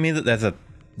telling me that there's a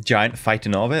giant fight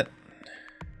in orbit?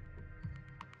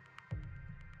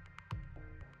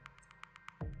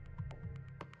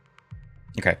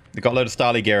 Okay, we got a load of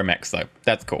Starly Gear mechs though.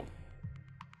 That's cool.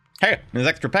 Hey, there's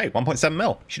extra pay, 1.7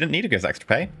 mil. She didn't need to give us extra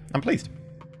pay. I'm pleased.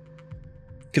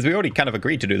 Because we already kind of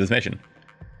agreed to do this mission.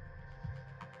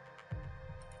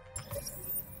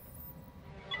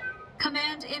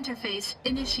 Command interface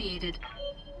initiated.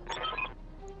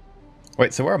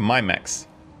 Wait, so where are my mechs?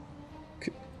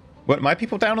 Weren't my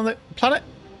people down on the planet?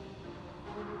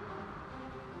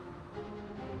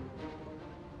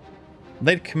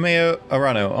 Lady Camille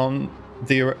Arano on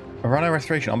the Arano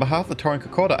Restoration. On behalf of the Taurian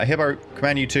Concordat, I hereby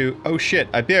command you to... Oh shit,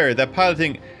 Iberia, they're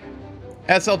piloting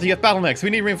SLTF battlemechs.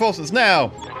 We need reinforcements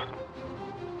now!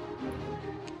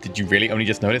 Did you really only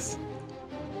just notice?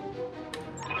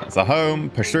 That's our home.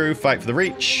 Push through, fight for the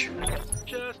reach.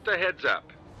 Just a heads up.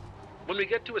 When we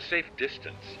get to a safe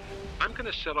distance, I'm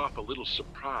gonna set off a little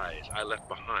surprise I left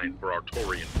behind for our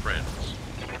Taurian friends.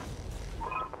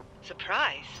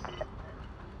 Surprise?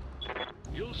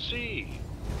 You'll see.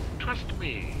 Trust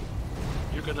me.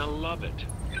 You're gonna love it.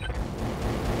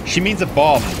 She means a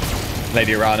bomb,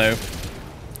 Lady Arano.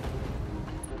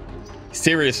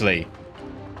 Seriously.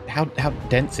 How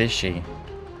dense is she?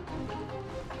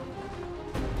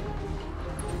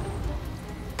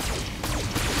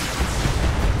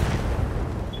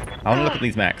 I want to look at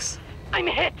these mechs. I'm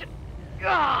hit.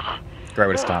 Ah. Great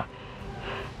way to start.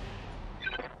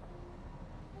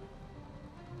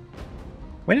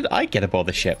 When did I get aboard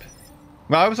the ship?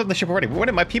 Well, I was on the ship already. When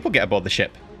did my people get aboard the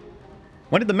ship?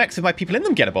 When did the mechs with my people in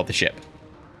them get aboard the ship?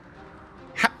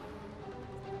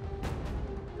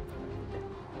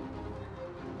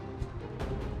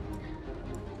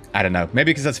 I don't know.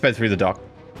 Maybe because I sped through the dock,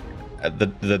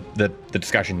 the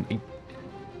discussion.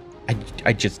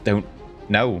 I just don't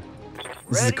know.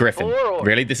 This is a Griffin.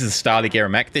 Really? This is a Starly Gear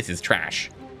mech? This is trash.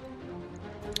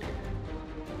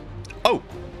 Oh,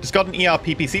 just got an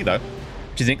ERPPC though.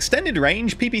 which is an extended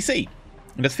range PPC.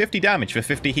 It does 50 damage for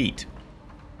 50 heat.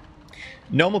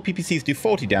 Normal PPCs do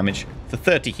 40 damage for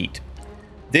 30 heat.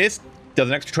 This does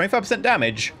an extra 25%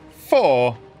 damage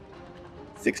for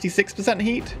 66%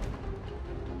 heat.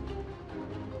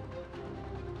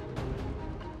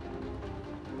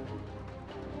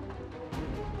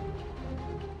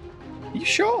 Are you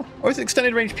sure? Or is it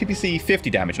extended range PPC 50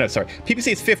 damage? No, sorry.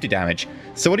 PPC is 50 damage.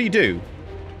 So what do?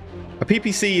 A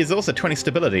PPC is also 20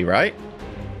 stability, right?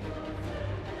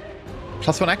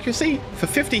 +1 accuracy for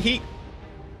 50 heat.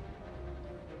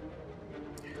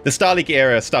 The Star League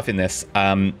era stuff in this,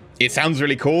 it sounds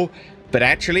really cool, but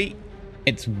actually,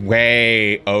 it's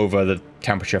way over the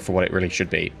temperature for what it really should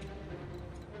be.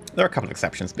 There are a couple of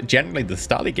exceptions, but generally the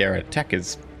Star League era tech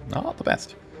is not the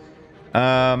best.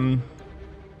 I'm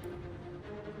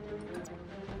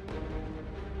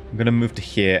going to move to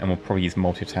here, and we'll probably use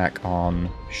multi-attack on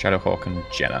Shadowhawk and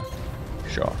Jenna.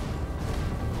 Sure.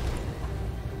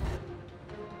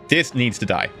 This needs to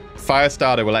die.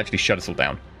 Firestarter will actually shut us all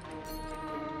down.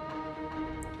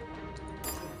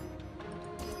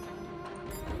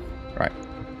 Right.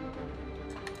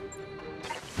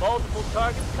 Multiple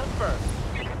targets confirmed.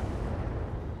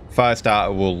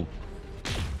 Firestarter will...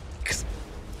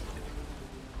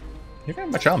 You don't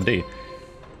have much armor, do you?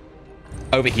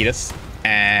 Overheat us.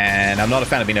 And I'm not a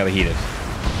fan of being overheated.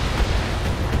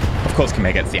 Of course,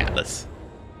 Kame gets the Atlas.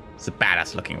 It's a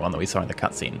badass looking one that we saw in the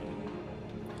cutscene.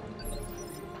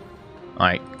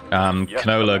 Alright,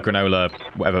 canola, granola,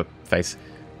 whatever face.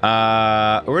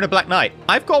 We're in a Black Knight.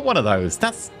 I've got one of those.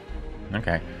 That's...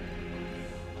 Okay.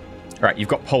 Right, you've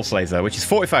got Pulse Laser, which is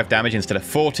 45 damage instead of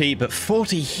 40, but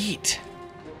 40 heat.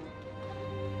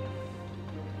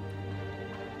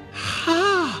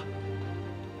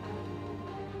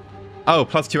 Oh,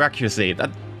 +2 accuracy.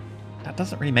 That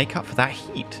doesn't really make up for that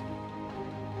heat.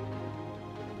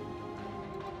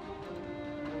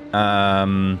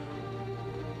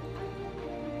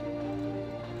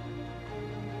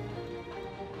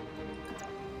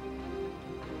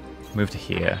 Move to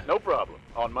here. No problem.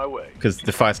 On my way. Because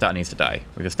the Firestarter needs to die.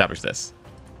 We've established this.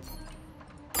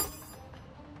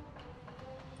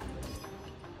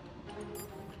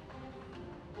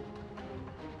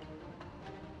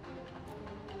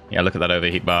 Yeah, look at that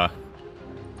overheat bar.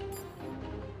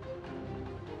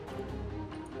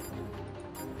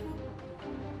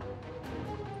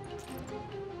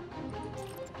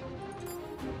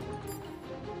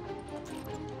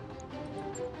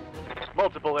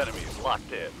 Multiple enemies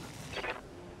locked in.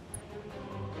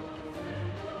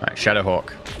 Alright,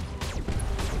 Shadowhawk.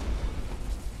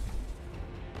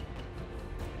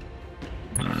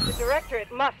 The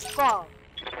Directorate must fall.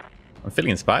 I'm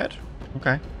feeling inspired.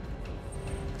 Okay.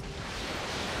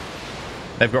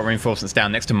 They've got reinforcements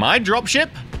down next to my dropship.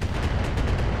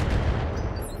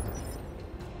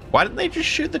 Why didn't they just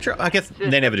shoot the drop? I guess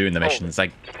they never do in the missions.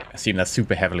 I assume they're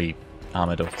super heavily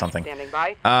armored or something. Standing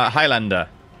by. Highlander.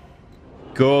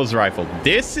 Gauze rifle.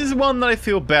 This is one that I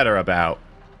feel better about.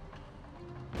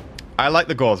 I like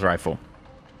the Gauze rifle.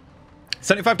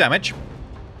 75 damage.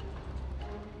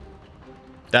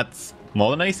 That's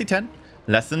more than AC 10.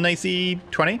 Less than AC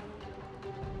 20.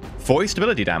 40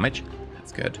 stability damage.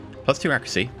 That's good. +2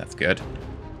 accuracy. That's good.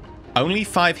 Only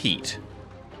 5 heat.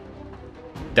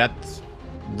 That's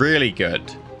really good.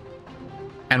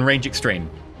 And range extreme.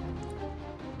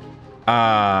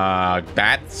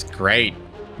 That's great.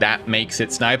 That makes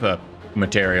it sniper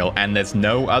material. And there's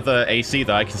no other AC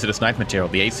that I consider sniper material.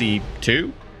 The AC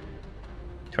 2?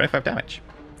 25 damage.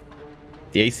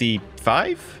 The AC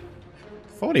 5?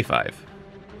 45.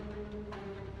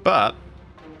 But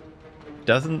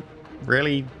doesn't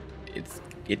really...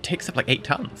 It takes up like 8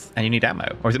 tons, and you need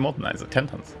ammo. Or is it more than that? Is it 10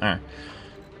 tons?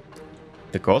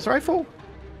 The Gauze rifle?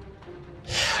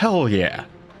 Hell yeah.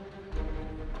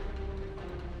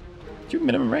 Do you have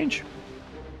minimum range?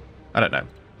 I don't know.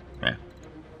 Yeah.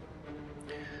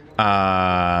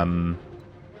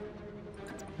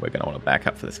 We're going to want to back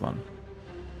up for this one.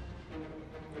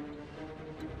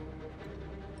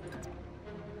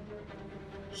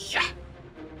 Yeah.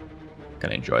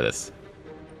 Gonna enjoy this.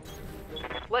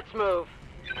 Let's move.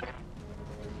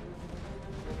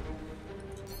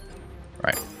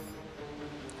 Right.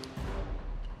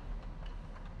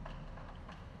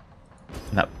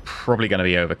 And that's probably going to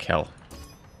be overkill.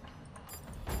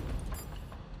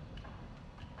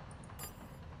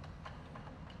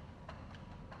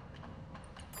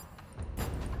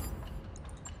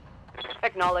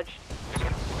 Acknowledged.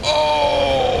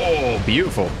 Oh,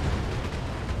 beautiful.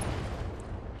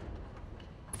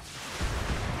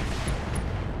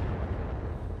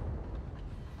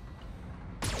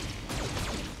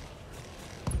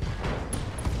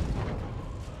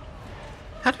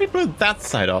 How do we blow that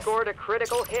side off? Scored a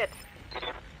critical hit.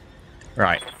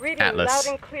 Right, Reading Atlas.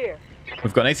 loud and clear.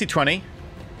 We've got an AC-20,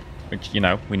 which, you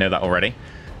know, we know that already.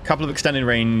 A couple of extended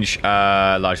range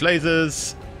large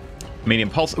lasers. Medium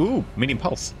pulse. Ooh, medium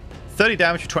pulse. 30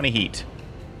 damage for 20 heat.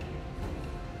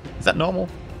 Is that normal?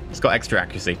 It's got extra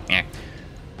accuracy. Yeah.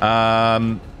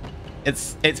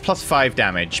 It's plus 5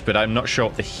 damage, but I'm not sure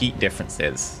what the heat difference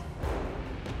is.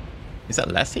 Is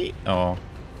that less heat? Or...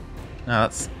 No,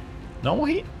 that's normal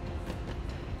heat?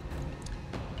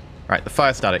 Right, the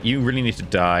fire starter. You really need to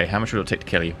die. How much will it take to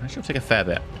kill you? Actually, it'll take a fair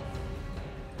bit.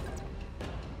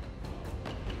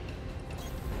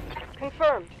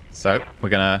 Confirmed. So, we're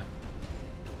gonna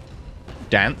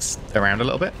dance around a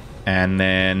little bit, and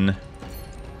then...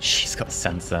 She's got a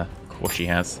sensor. Of course she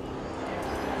has.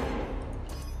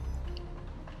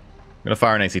 I'm gonna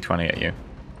fire an AC-20 at you.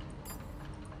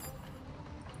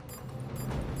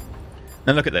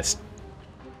 Now look at this.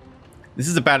 This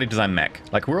is a badly designed mech.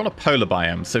 Like, we're on a polar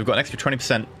biome, so we've got an extra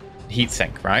 20% heat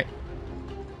sink, right?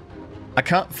 I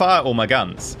can't fire all my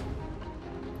guns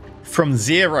from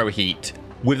 0 heat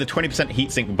with a 20%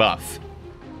 heat sink buff.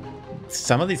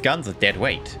 Some of these guns are dead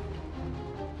weight.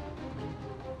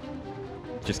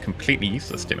 Just completely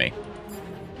useless to me.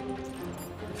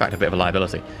 In fact, a bit of a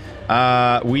liability.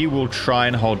 We will try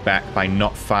and hold back by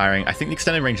not firing. I think the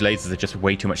extended range lasers are just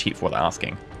way too much heat for what they're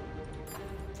asking.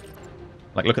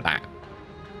 Like, look at that.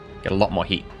 Get a lot more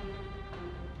heat.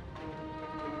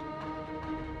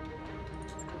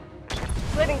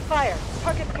 Splitting fire.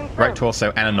 Target confirmed. Right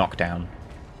torso and a knockdown.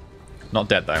 Not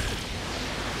dead, though.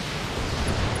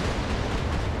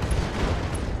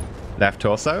 Left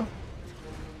torso.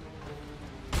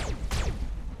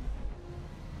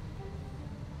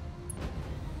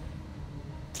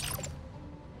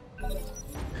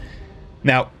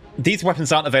 Now, these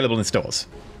weapons aren't available in stores.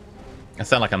 I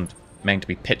sound like I'm meant to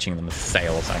be pitching them as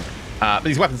sale or something. But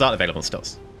these weapons aren't available in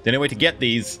stores. The only way to get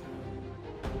these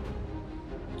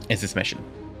is this mission.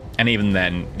 And even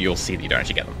then, you'll see that you don't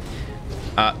actually get them.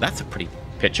 That's a pretty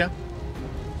picture.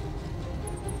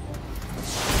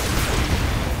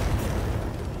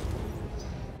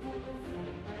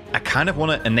 I kind of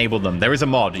want to enable them. There is a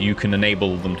mod you can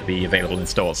enable them to be available in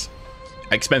stores.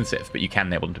 Expensive, but you can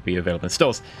enable them to be available in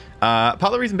stores. Part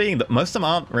of the reason being that most of them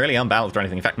aren't really unbalanced or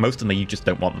anything. In fact, most of them you just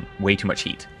don't want them. Way too much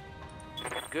heat.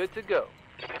 Good to go.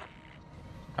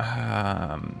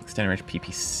 Extended range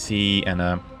PPC and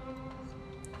I'm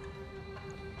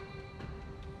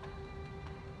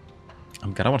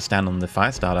gonna want to stand on the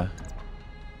fire starter.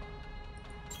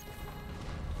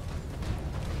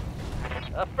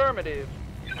 Affirmative.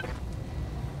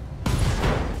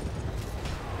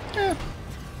 Yeah.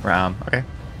 Ram, okay.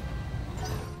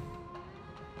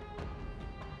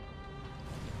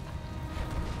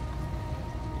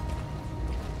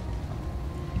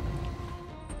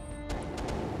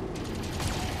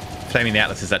 Flaming the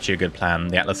Atlas is actually a good plan.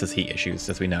 The Atlas has heat issues,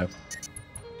 as we know.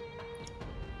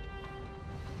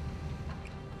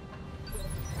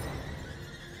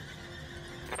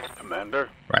 Commander.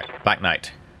 Right, Black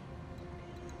Knight.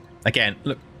 Again,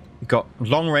 look, got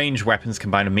long-range weapons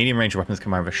combined with medium-range weapons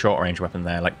combined with a short-range weapon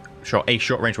there. Like, a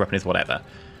short-range weapon is whatever.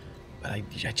 But I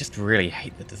just really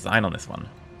hate the design on this one.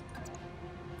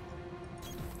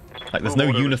 Like, there's no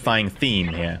unifying theme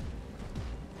here.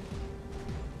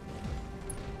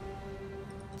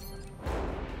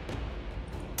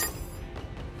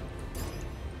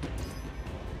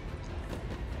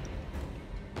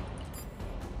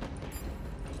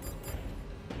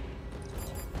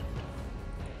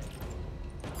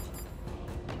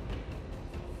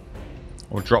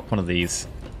 Or drop one of these.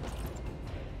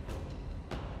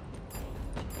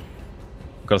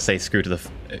 I've got to say screw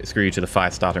you to the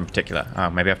fire starter in particular. Oh,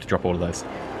 maybe I have to drop all of those.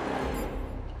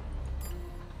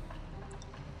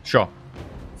 Sure.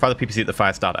 Fire the PPC at the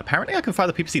fire starter. Apparently I can fire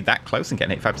the PPC that close and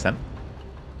get an 85%.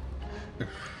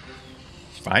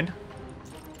 Fine.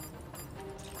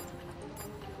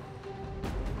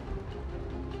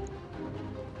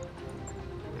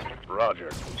 Roger.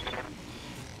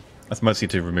 That's mostly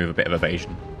to remove a bit of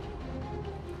evasion.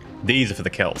 These are for the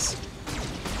kills.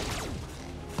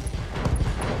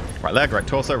 Right leg, right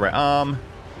torso, right arm.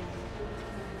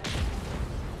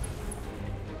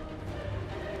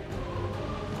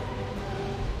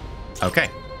 Okay.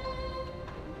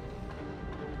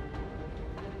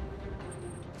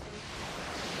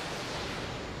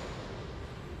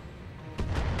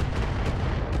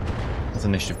 That's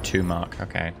initiative 2 mark,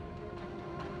 okay.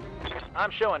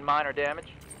 I'm showing minor damage.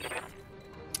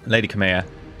 Lady Kamea.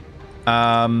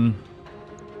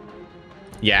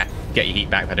 Yeah, get your heat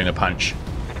back by doing a punch.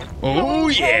 Oh,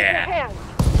 yeah!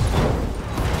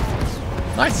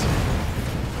 Nice.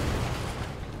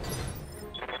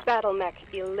 Battle mech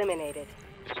eliminated.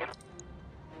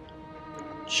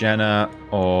 Jenna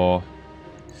or...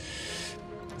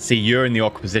 See, you're in the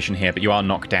awkward position here, but you are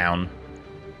knocked down.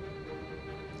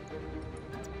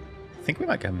 I think we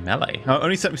might go melee. Oh,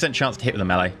 only 70% chance to hit with a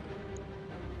melee.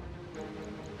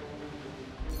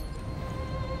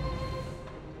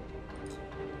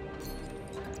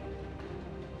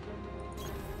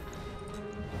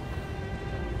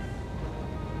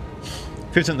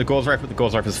 %, the Gauss rifle. The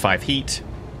Gauss rifle is 5 heat.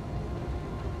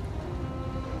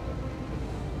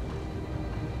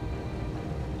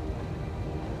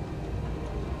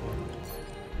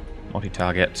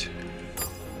 Multi-target.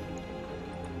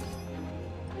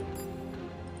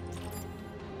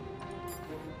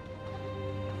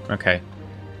 Okay.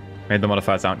 Maybe the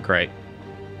modifiers aren't great.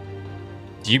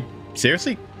 Do you...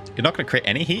 Seriously? You're not going to create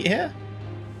any heat here?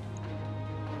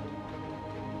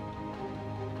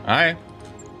 Alright.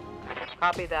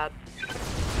 Copy that.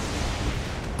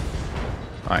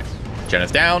 Alright.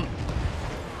 Jenna's down.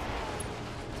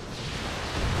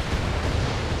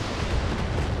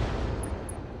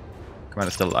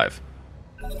 Commander's still alive.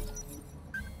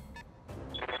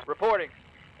 Reporting.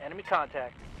 Enemy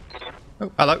contact.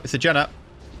 Oh, hello. It's a Jenna.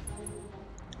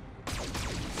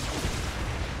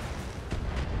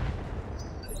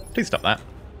 Please stop that.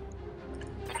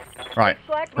 Right.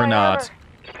 Select my Renard. armor.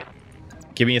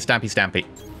 Give me a stampy stampy.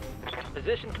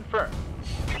 Position confirmed.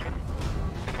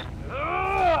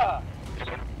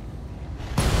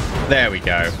 There we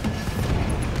go.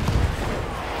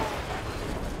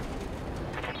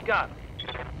 Got him.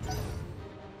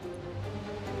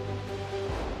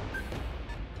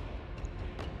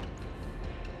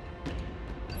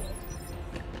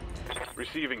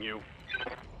 Receiving you.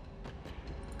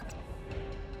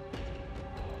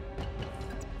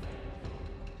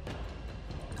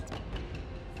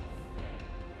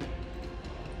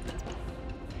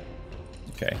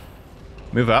 Okay.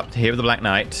 Move up to here with the Black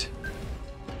Knight.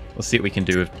 We'll see what we can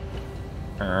do.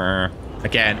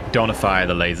 Again, don't want to fire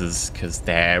the lasers because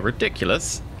they're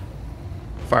ridiculous.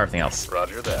 Fire everything else.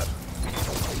 Roger that.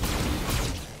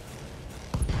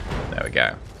 There we go.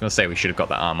 I was going to say we should have got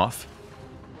that arm off.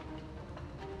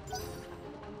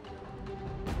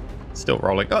 Still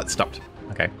rolling. Oh, it stopped.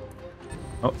 Okay.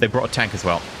 Oh, they brought a tank as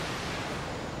well.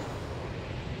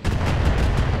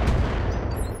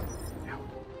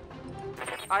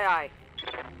 Aye, aye.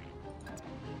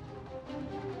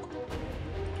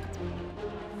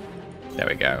 There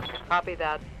we go. Copy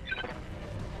that.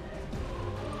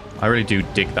 I really do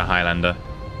dig the Highlander.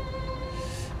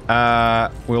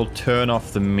 We'll turn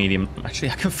off the medium...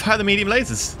 Actually, I can fire the medium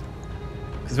lasers.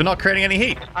 Because we're not creating any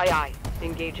heat. Aye, aye.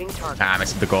 Engaging target. Ah, I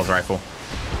missed the Gauss rifle.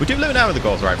 We do loot now with the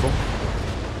Gauss rifle.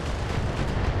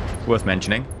 It's worth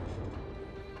mentioning.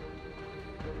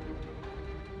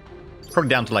 Probably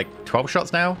down to like 12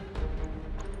 shots now.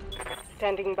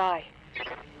 Standing by.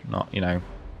 Not, you know,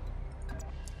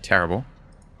 terrible.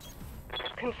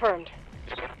 Confirmed.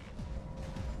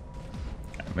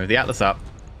 Move the Atlas up.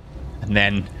 And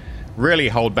then really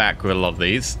hold back with a lot of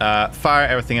these. Fire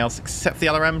everything else except for the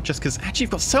LRM, just because actually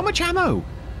you've got so much ammo.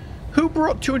 Who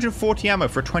brought 240 ammo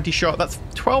for a 20 shot? That's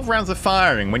 12 rounds of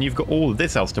firing when you've got all of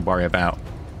this else to worry about.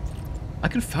 I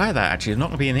can fire that actually. I'm not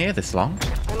going to be in here this long.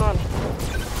 I'm on.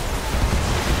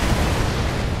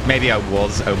 Maybe I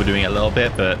was overdoing it a little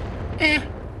bit, but eh.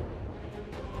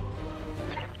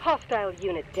 Hostile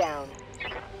unit down.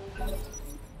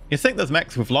 You think those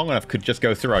mechs with long enough could just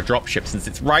go through our dropship since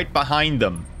it's right behind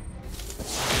them.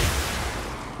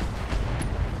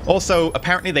 Also,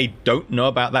 apparently they don't know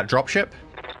about that dropship.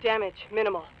 Damage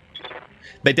minimal.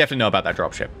 They definitely know about that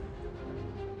dropship.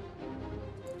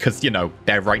 Because, you know,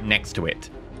 they're right next to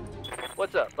it.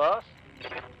 What's up, boss?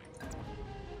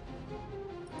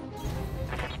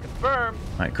 Confirmed.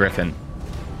 Right, Griffin.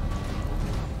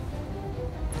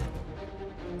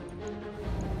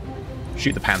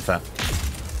 Shoot the Panther.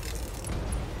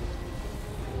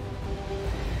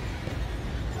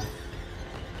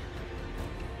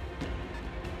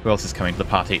 Who else is coming to the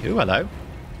party? Ooh, hello.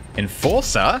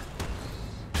 Enforcer?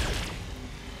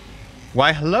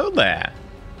 Why, hello there.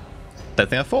 Don't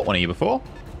think I fought one of you before.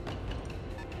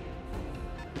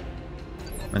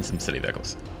 And some silly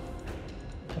vehicles.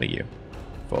 What are you?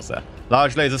 Enforcer.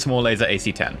 Large laser, small laser,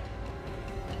 AC-10.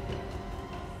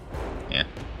 Yeah.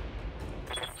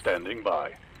 Standing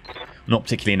by. Not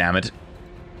particularly enamored.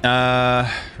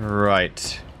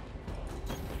 Right.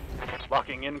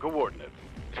 Locking in coordinates.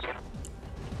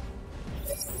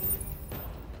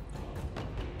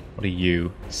 What are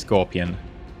you? Scorpion.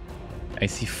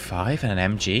 AC-5 and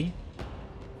an MG?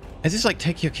 Is this like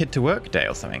take your kid to work day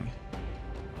or something?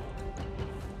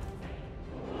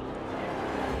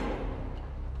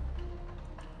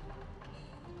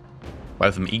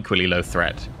 Both of them equally low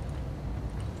threat.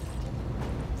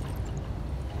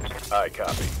 I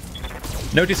copy.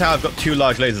 Notice how I've got 2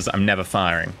 large lasers I'm never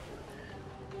firing.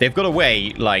 They've got to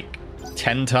weigh, like,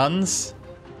 10 tons?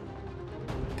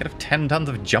 Could have 10 tons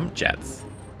of jump jets.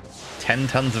 10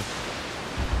 tons of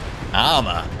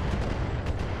armor.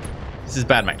 This is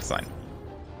bad mech design.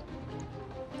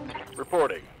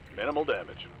 Reporting. Minimal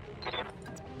damage.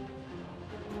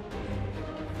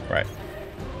 Right.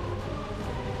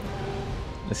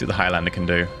 Let's see what the Highlander can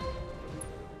do.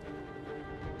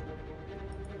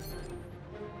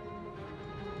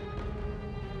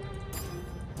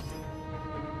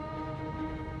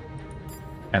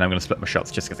 And I'm going to split my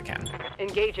shots just because I can.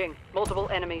 Engaging. Multiple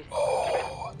enemies.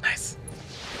 Oh, nice.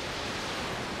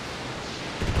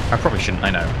 I probably shouldn't, I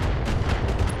know.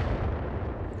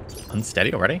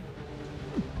 Unsteady already?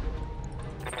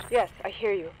 Yes, I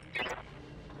hear you.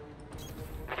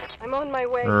 I'm on my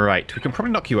way. Right, we can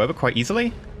probably knock you over quite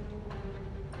easily.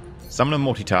 Summon a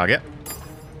multi-target.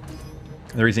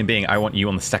 The reason being, I want you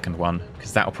on the second one,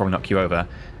 because that will probably knock you over.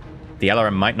 The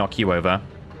LRM might knock you over.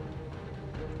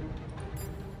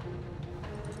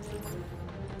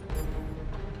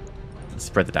 Let's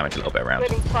spread the damage a little bit around.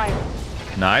 Splitting fire.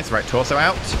 Nice, right torso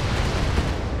out.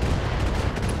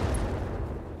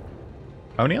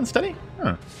 Only unsteady?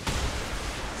 Huh.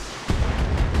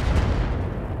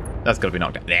 That's got to be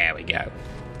knocked out. There we go.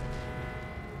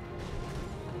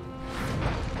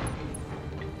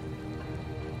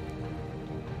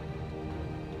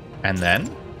 And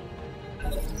then...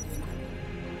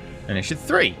 Initiative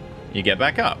 3. You get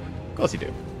back up. Of course you do.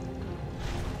 In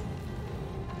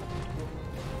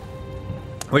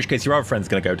which case your other friend's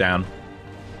going to go down.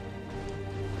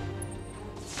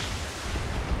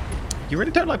 You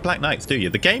really don't like Black Knights, do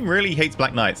you? The game really hates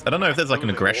Black Knights. I don't know if there's like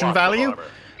an aggression value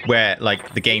where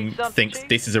like the game thinks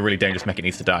this is a really dangerous mech, it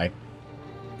needs to die.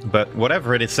 But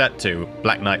whatever it is set to,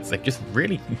 Black Knights, they just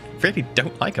really, really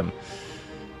don't like them.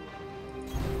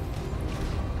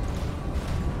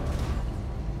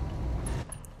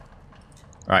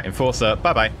 Alright, Enforcer,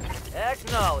 bye-bye.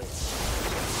 Acknowledge.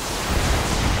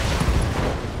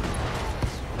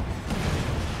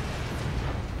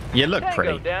 You look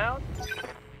pretty. Down.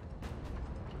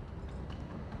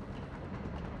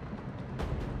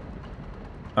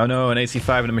 Oh no, an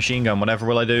AC-5 and a machine gun. Whatever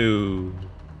will I do?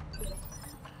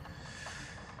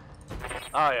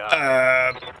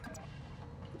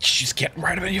 Just get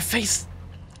right up in your face.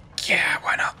 Yeah,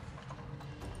 why not?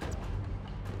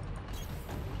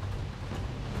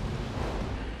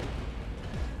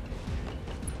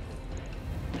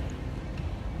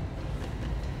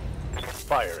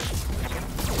 Fire.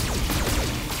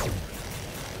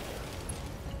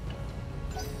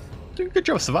 Doing a good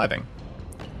job of surviving.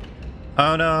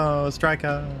 Oh no,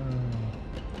 Striker.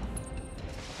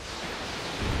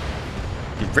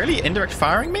 You're really indirect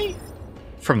firing me?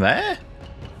 From there?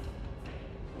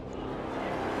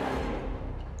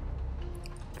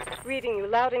 Reading you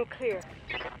loud and clear.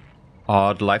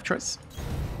 Odd life choice.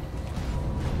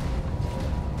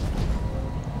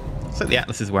 Looks like the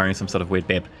Atlas is wearing some sort of weird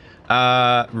bib.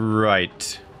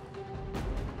 Right.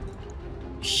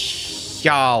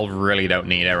 Y'all really don't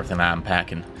need everything I'm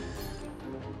packing.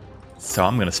 So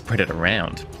I'm gonna spread it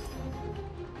around.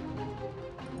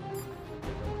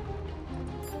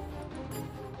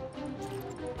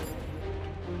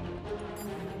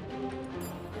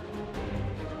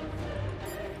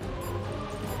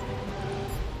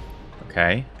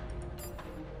 Okay.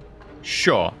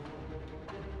 Sure.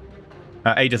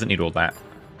 A doesn't need all that.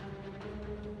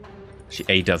 Actually,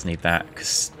 A does need that,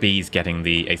 because B's getting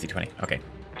the AC-20. Okay.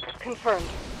 Confirmed.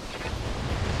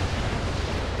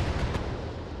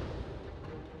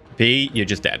 B, you're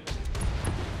just dead.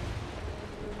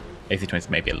 AC-20 is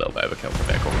maybe a little bit overkill for a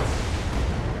vehicle.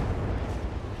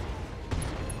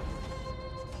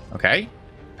 Okay.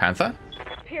 Panther.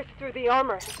 Pierce through the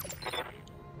armor.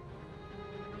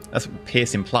 That's what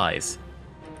Pierce implies.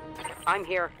 I'm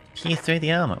here. Pierce through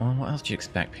the armor. Well, what else do you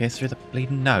expect? Pierce through the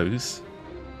bleeding nose?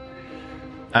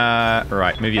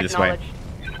 Right, move you this way.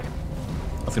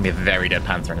 That's gonna be a very dead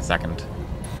Panther in a second.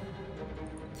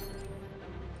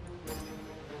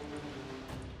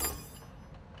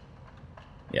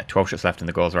 Yeah, 12 shots left in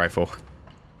the Gauss rifle.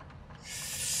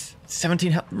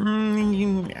 17 health.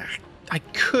 I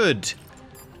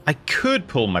could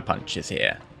pull my punches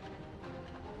here.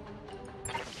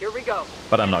 Here we go.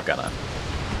 But I'm not gonna.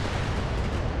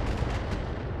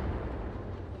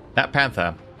 That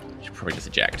Panther should probably just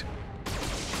eject.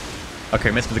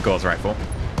 Okay, missed with the Gauss rifle.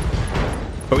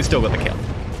 But we still got the kill.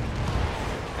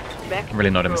 I'm really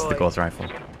not a miss with the Gauss rifle.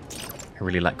 I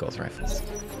really like Gauss rifles.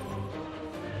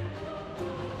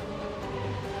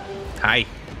 Hi.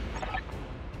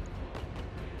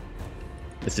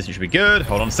 This distance should be good.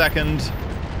 Hold on a second.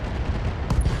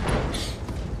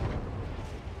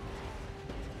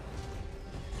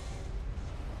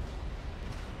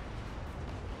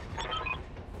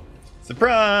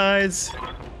 Surprise!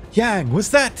 Yang,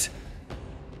 was that?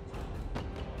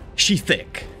 She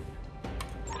thick.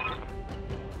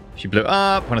 She blew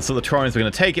up. When I saw the Taurians were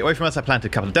going to take it away from us, I planted a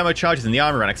couple of demo charges in the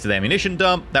armor right next to the ammunition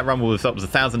dump. That run will have felt was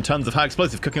 1,000 tons of high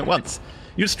explosive cooking at once.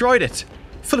 You destroyed it.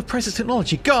 Full of precious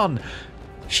technology. Gone.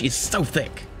 She is so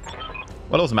thick.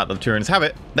 Well, it doesn't matter that the Taurians have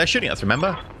it. They're shooting us,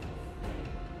 remember?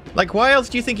 Like, why else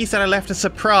do you think he said I left a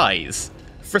surprise?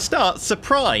 For a start,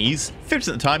 surprise, 50%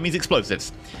 of the time, means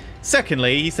explosives.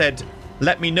 Secondly, he said,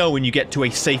 let me know when you get to a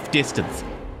safe distance.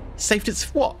 Safe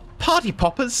distance? What? Party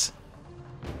poppers?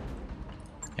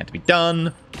 Had to be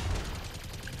done.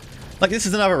 Like, this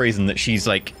is another reason that she's,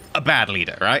 like, a bad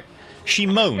leader, right? She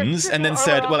moans and then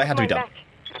said, well, it had to be done.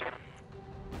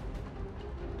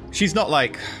 She's not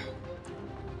like,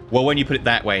 well, when you put it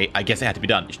that way, I guess it had to be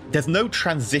done. There's no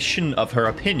transition of her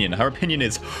opinion. Her opinion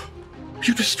is,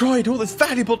 you destroyed all this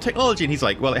valuable technology. And he's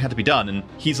like, well, it had to be done. And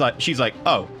she's like,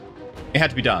 oh, it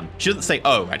had to be done. She doesn't say,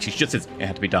 oh, actually, she just says, it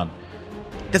had to be done.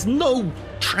 There's no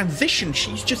transition.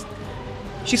 She's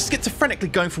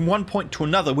schizophrenically going from one point to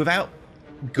another without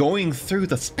going through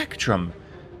the spectrum.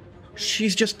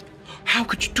 She's just, how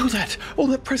could you do that? All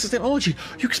that precious technology,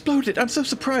 you exploded. I'm so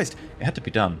surprised. It had to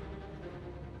be done.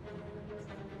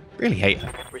 Really hate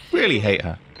her. Really hate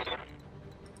her.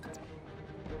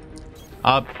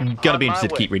 I'm gonna be interested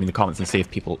to keep reading the comments and see if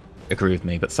people agree with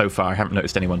me, but so far I haven't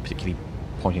noticed anyone particularly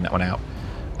pointing that one out.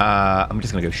 I'm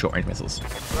just gonna go short-range missiles.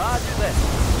 Roger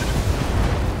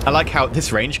that. I like how at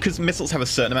this range, because missiles have a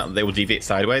certain amount that they will deviate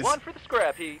sideways. One for the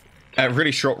scrap heap. At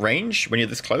really short range, when you're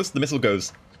this close, the missile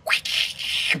goes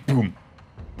boom.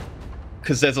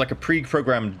 Because there's like a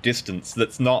pre-programmed distance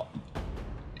that's not...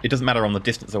 It doesn't matter on the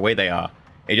distance away they are.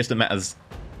 It just matters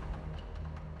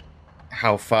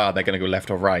how far they're going to go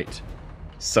left or right.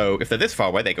 So if they're this far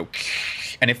away, they go...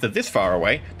 And if they're this far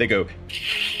away, they go...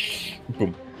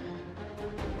 Boom.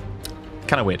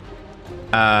 Kind of weird.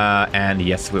 And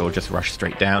yes, we'll just rush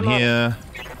straight down here.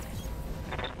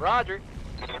 Roger.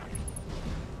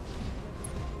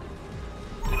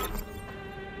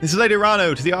 This is Lady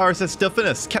Rano to the RSS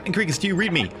Delphinus. Captain Krieger, do you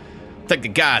read me? Thank the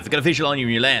gods, I got a visual on you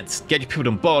and your lance. Get your people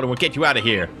on board and we'll get you out of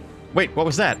here. Wait, what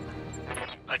was that?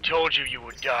 I told you you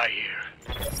would die here.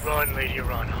 Run, Lady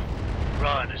Rano.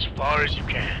 Run as far as you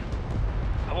can.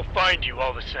 I will find you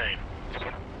all the same.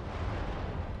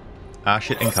 Ah,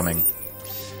 shit, incoming.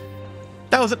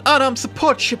 That was an unarmed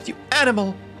support ship, you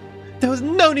animal! There was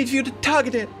no need for you to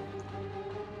target it!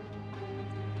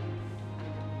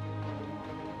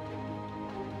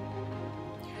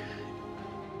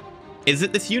 Is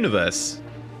it this universe?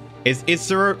 Is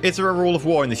there a rule of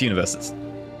war in this universe that's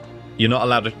you're not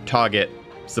allowed to target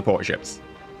support ships?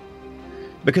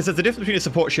 Because there's a difference between a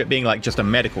support ship being like just a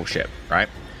medical ship, right?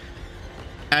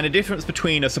 And a difference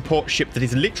between a support ship that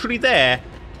is literally there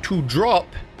to drop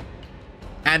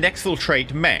and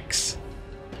exfiltrate mechs.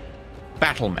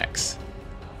 Battle mechs.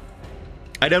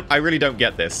 I really don't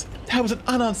get this. That was an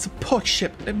unarmed support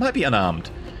ship. It might be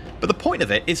unarmed. But the point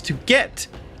of it is to get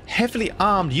heavily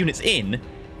armed units in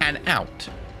and out.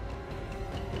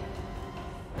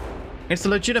 It's a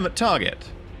legitimate target.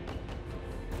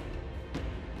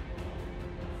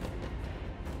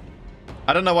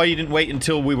 I don't know why you didn't wait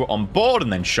until we were on board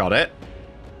and then shot it.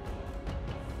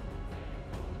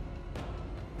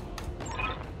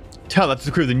 Tell that to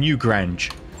the crew of the New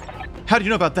Grange. How did you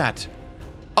know about that?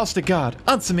 Ostergaard,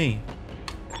 answer me.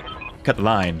 Cut the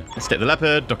line. Let's take the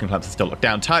Leopard. Docking clamps are still locked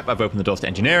down tight, but I've opened the doors to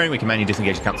engineering. We can manually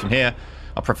disengage the clamps from here.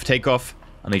 I'll prep for takeoff.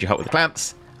 I'll need your help with the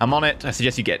clamps. I'm on it. I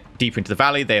suggest you get deeper into the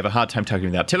valley. They have a hard time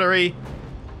targeting the artillery.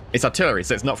 It's artillery,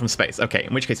 so it's not from space. Okay,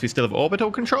 in which case we still have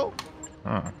orbital control.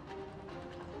 Oh.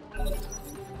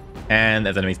 And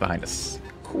there's enemies behind us.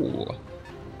 Cool.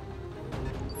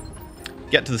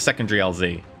 Get to the secondary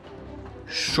LZ.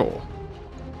 Sure.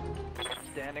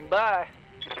 Standing by.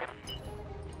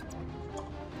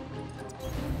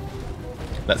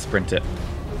 Let's sprint it.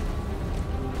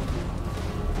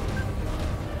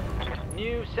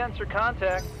 New sensor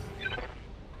contact.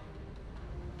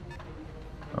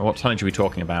 What tonnage are we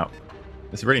talking about?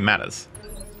 This really matters.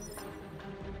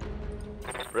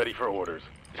 Ready for orders.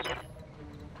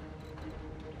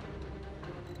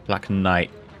 Black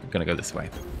Knight. I'm gonna go this way.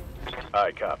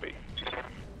 I copy.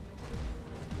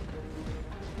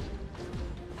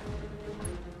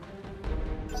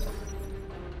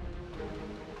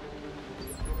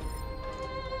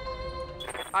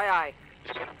 Aye, aye.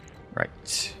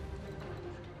 Right.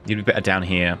 You'd be better down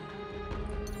here.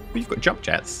 Oh, you've got jump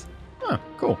jets. Oh,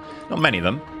 cool. Not many of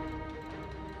them.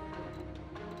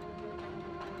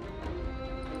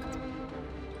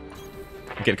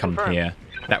 Get to come here.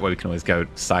 That way we can always go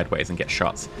sideways and get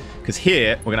shots. Because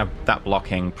here, we're going to have that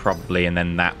blocking probably, and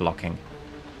then that blocking.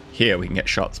 Here, we can get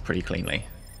shots pretty cleanly.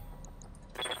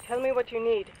 Tell me what you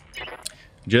need.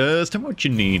 Just tell me what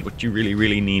you need, what you really,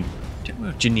 really need. Tell me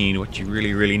what you need, what you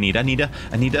really, really need. I need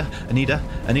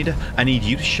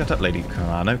you to shut up, Lady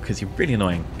Kamano, because you're really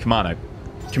annoying. Kamano.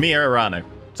 Kamia Arano.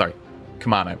 Sorry.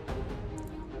 Kamano.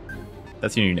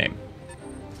 That's your new name.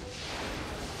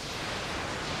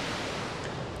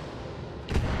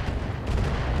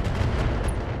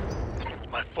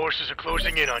 My forces are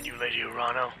closing in on you, Lady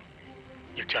Urano.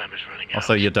 Your time is running out.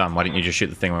 Also, you're dumb. Why didn't you just shoot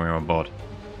the thing when we were on board?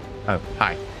 Oh,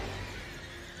 hi.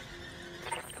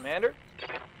 Commander?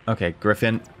 Okay,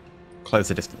 Griffin. Close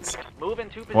the distance. Move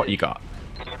into position. What you got?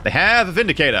 They have a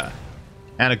Vindicator.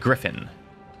 And a Griffin.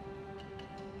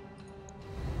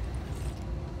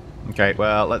 Okay,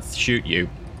 well, let's shoot you.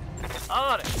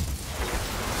 On it.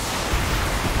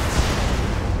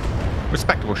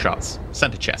 Respectable shots.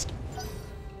 Center chest.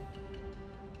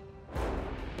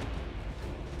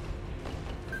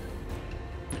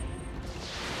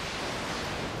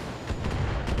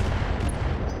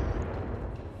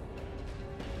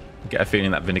 Get a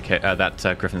feeling that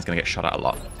Griffin's going to get shot at a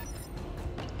lot.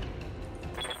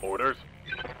 Orders.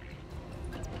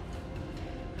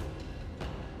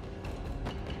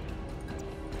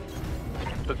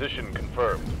 Position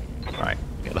confirmed. Right,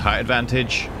 get the height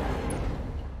advantage.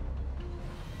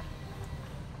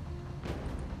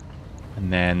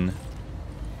 And then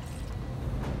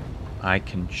I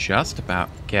can just about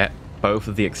get both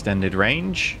of the extended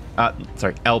range.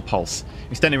 Sorry, L-Pulse.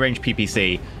 Extended range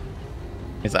PPC.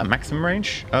 Is that a maximum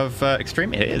range of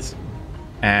extreme? It is.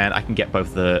 And I can get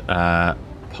both the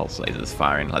pulse lasers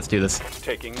firing. Let's do this.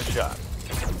 Taking the shot.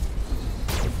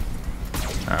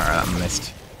 Alright, that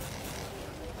missed.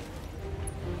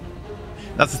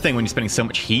 That's the thing, when you're spending so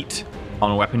much heat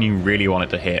on a weapon, you really want it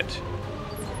to hit.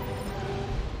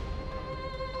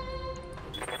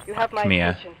 You have my Come here.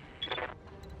 attention.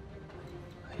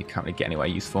 You can't really get anywhere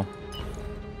useful.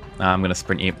 I'm going to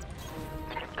sprint you.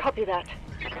 Copy that.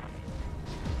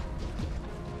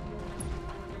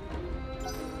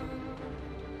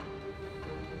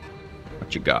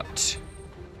 What you got?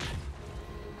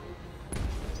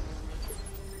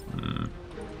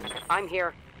 I'm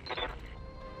here.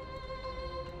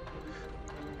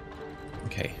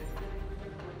 Okay.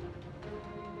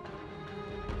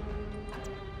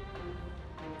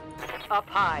 Up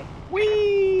high.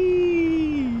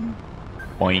 Whee!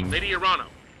 Boing. Lady Urano,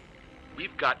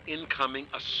 we've got incoming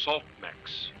assault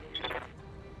mechs.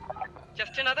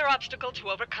 Just another obstacle to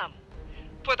overcome.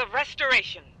 For the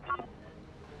restoration.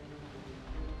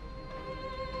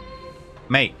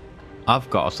 Mate, I've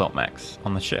got assault mechs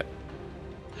on the ship.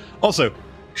 Also,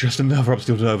 just another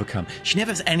obstacle to overcome. She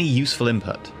never has any useful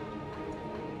input.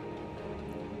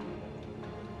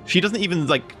 She doesn't even,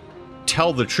 like,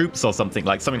 tell the troops or something,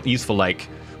 like, something useful like,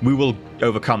 we will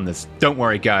overcome this. Don't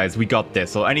worry, guys, we got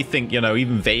this. Or anything, you know,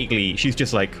 even vaguely. She's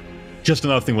just like, just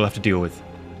another thing we'll have to deal with.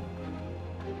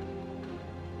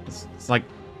 It's like,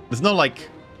 there's no, like,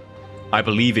 I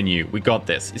believe in you, we got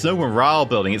this. It's no morale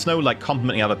building, it's no, like,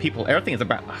 complimenting other people. Everything is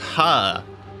about her.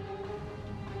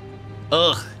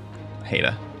 Ugh. I hate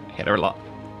her. I hate her a lot.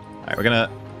 Alright, we're gonna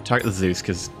target the Zeus,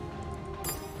 because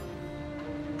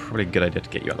probably a good idea to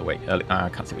get you out of the way. I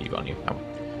can't see what you got on you.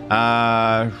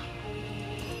 Oh.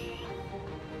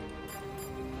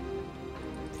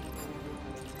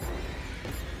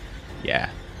 Yeah.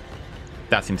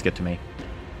 That seems good to me.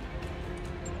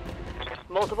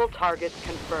 Multiple targets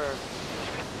confirmed.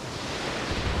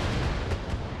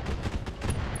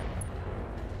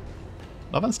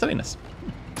 Love and steadiness.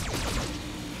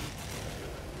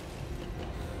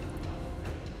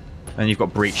 And you've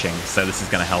got breaching, so this is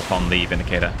going to help on the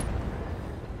Vindicator.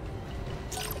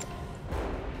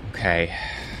 Okay.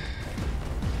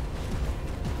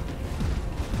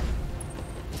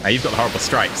 Now you've got the horrible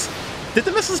strikes. Did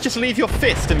the missiles just leave your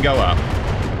fist and go up?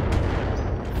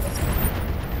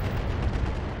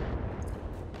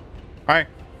 Alright.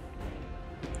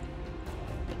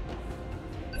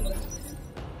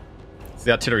 So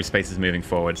the artillery space is moving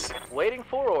forwards. Waiting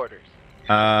for orders.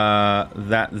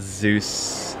 That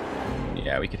Zeus...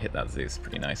 Yeah, we could hit that Zeus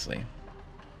pretty nicely.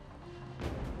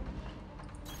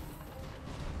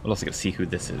 We'll also get to see who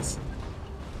this is.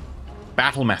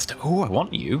 Battlemaster. Oh, I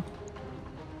want you.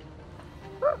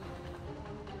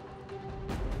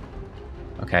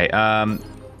 Okay, I'm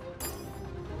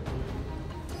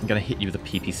gonna hit you with a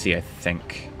PPC, I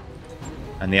think.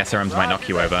 And the SRMs might knock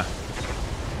you over.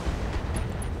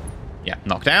 Yeah,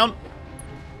 knock down.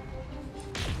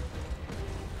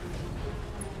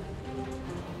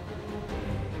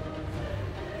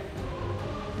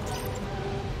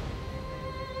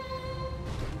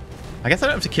 I guess I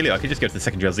don't have to kill you. I could just go to the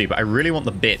second GLZ, but I really want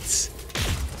the bits.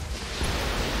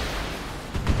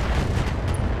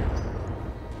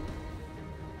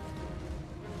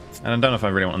 And I don't know if I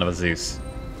really want another Zeus.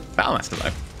 Battlemaster,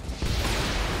 though.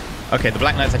 Okay, the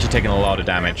Black Knight's actually taking a lot of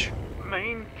damage.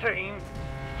 Maintain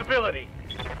stability.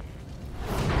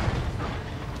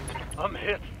 I'm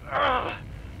hit.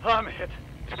 I'm hit.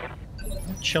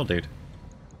 Chill, dude.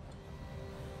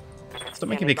 Stop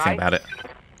making a big thing about it.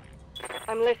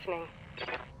 I'm listening.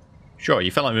 Sure,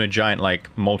 you felt like you were a giant, like,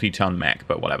 multi-ton mech,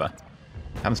 but whatever.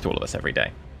 Happens to all of us every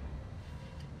day.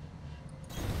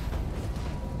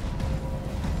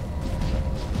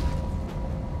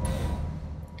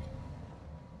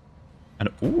 And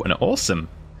ooh, an awesome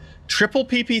triple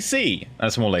PPC and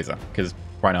a small laser, because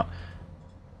why not?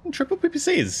 Triple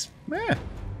PPCs, yeah.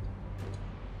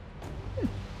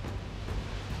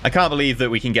 I can't believe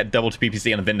that we can get double to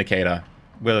PPC on a Vindicator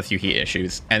with a few heat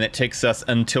issues, and it takes us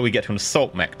until we get to an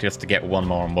assault mech just to get one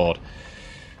more on board.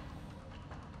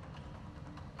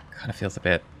 Kind of feels a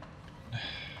bit...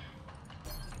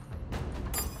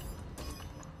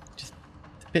 just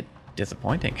a bit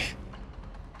disappointing.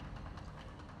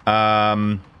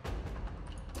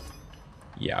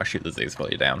 Yeah, I'll shoot the Zeus while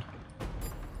you're down.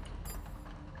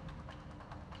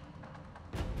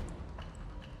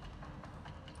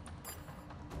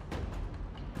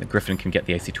 The Griffin can get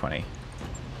the AC-20.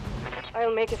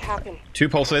 I'll make it happen. 2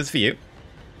 pulse lasers for you.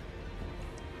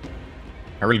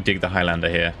 I really dig the Highlander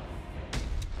here.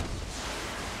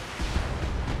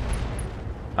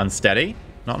 Unsteady.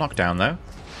 Not knocked down, though.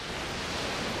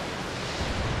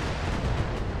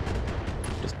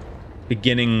 Just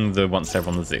beginning the once over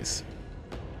on the Zeus.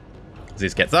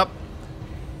 Zeus gets up.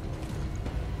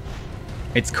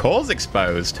 Its core's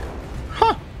exposed.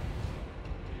 Huh.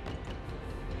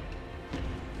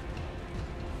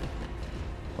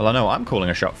 Well, I know what I'm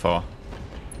calling a shot for.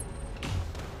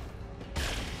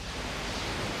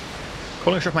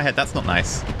 Calling a shot for my head, that's not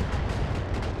nice.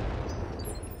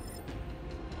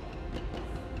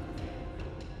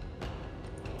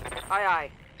 Aye,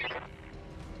 aye.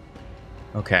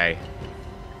 Okay.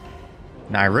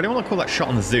 Now, I really want to call that shot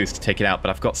on the Zeus to take it out, but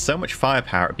I've got so much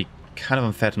firepower, it'd be kind of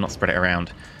unfair to not spread it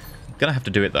around. I'm gonna have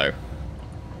to do it, though.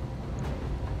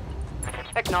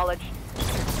 Acknowledged.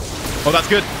 Oh, that's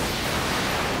good.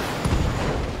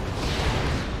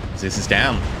 Zeus is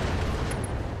down.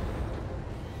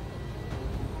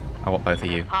 I want both of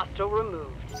you. Hostile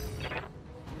removed.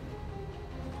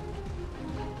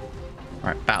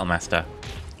 Alright, Battlemaster.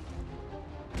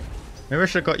 Maybe I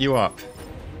should have got you up.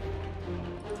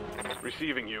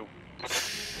 Receiving you.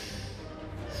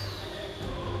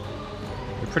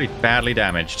 You're pretty badly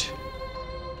damaged.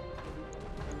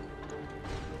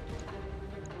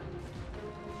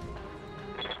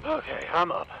 Okay,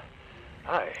 I'm up.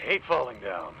 I hate falling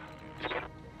down.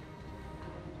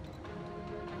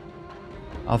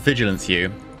 I'll vigilance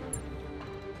you.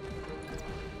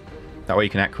 That way you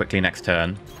can act quickly next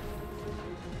turn.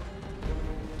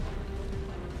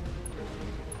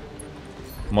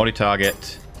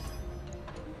 Multi-target.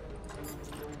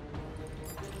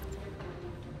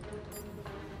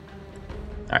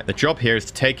 Alright, the job here is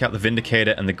to take out the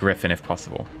Vindicator and the Griffin if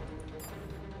possible.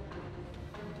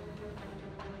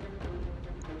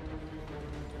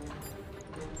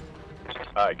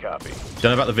 I copy. Don't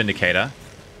know about the Vindicator,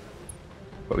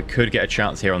 but we could get a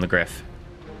chance here on the Griff.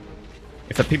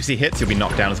 If the PPC hits, he'll be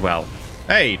knocked down as well.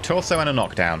 Hey, torso and a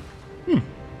knockdown.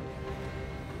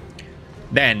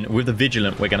 Then, with the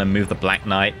Vigilant, we're going to move the Black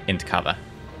Knight into cover.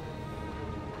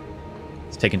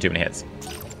 It's taking too many hits.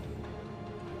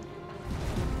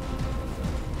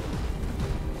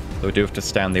 So we do have to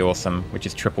stand the Awesome, which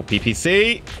is triple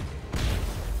PPC.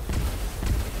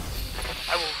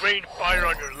 I will rain fire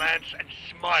on your lance and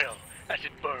smile as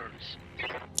it burns.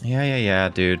 Yeah,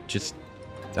 dude. Just,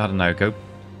 I don't know, go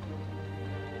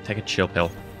take a chill pill.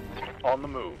 On the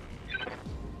move.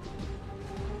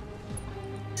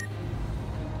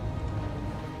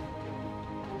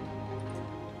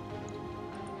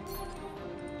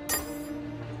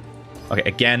 Okay,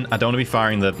 again, I don't want to be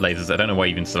firing the lasers. I don't know why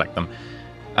you even select them.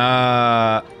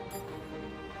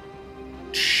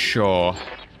 Sure.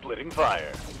 Splitting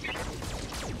fire.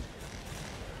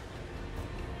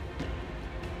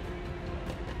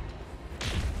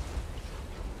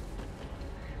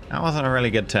 That wasn't a really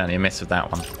good turn. You missed with that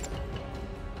one.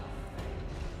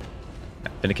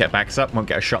 Vindicate backs up. Won't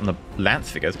get a shot on the lance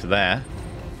if it goes to there.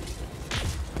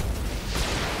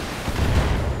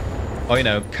 Oh, you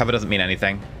know, cover doesn't mean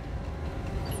anything.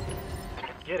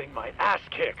 Getting my ass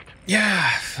kicked.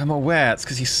 Yeah, I'm aware. It's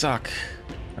because you suck.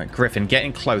 Right, Griffin, get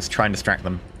in close. Try and distract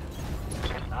them.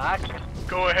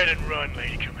 Go ahead and run,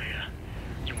 Lady Kamea.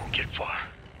 You won't get far.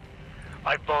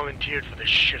 I volunteered for this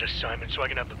shit assignment so I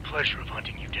can have the pleasure of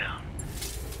hunting you down.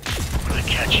 When I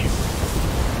catch you,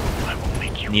 I will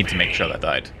make you Need to make pay sure that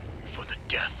died. for the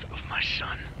death of my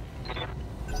son.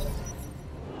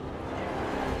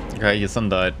 Okay, your son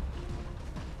died.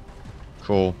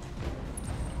 Cool.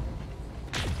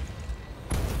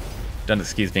 Don't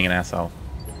excuse being an asshole.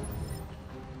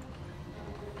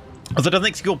 Also, don't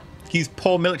excuse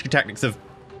poor military tactics of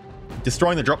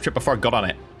destroying the dropship before I got on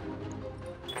it.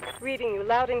 Reading you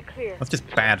loud and clear. That's just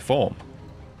bad form.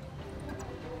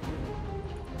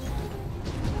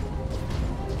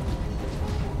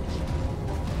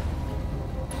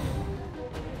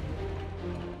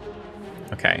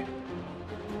 Okay.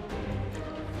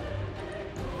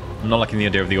 I'm not liking the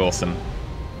idea of the awesome.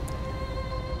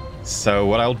 So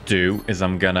what I'll do is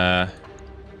I'm gonna...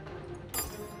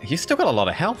 He's still got a lot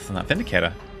of health in that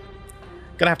Vindicator.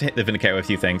 Gonna have to hit the Vindicator with a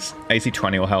few things. AC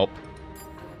 20 will help.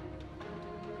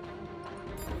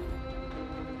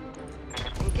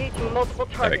 Engaging multiple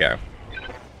targets. There we go.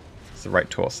 It's the right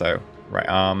torso. Right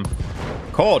arm.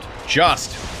 Cord!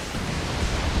 Just!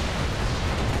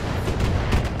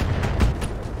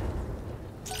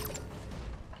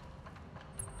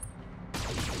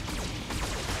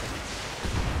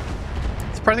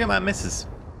 Surprising that misses.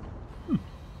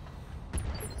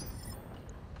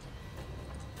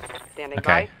 Standing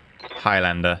Okay. by.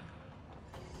 Highlander.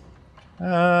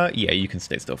 Yeah, you can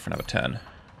stay still for another turn.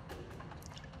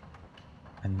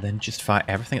 And then just fire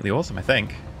everything at the awesome, I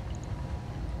think.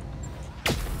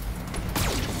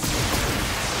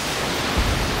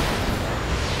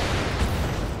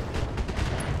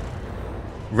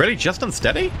 Really? Just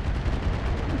unsteady?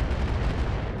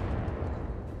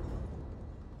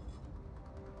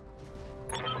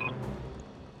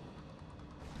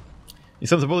 He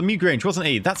sums up all the Newgrange, wasn't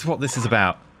he? That's what this is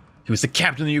about. He was the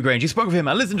captain of the Newgrange. You spoke of him.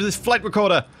 I listened to this flight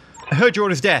recorder. I heard your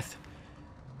order's death.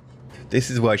 This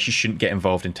is why she shouldn't get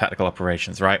involved in tactical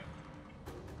operations, right?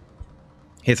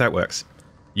 Here's how it works.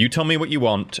 You tell me what you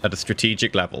want at a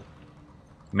strategic level.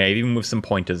 Maybe even with some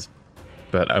pointers.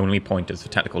 But only pointers for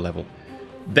tactical level.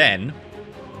 Then,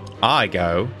 I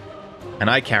go and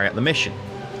I carry out the mission.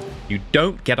 You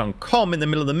don't get on comm in the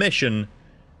middle of the mission.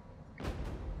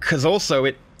 Because also,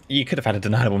 you could have had a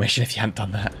deniable mission if you hadn't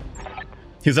done that.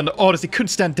 He was under orders, he couldn't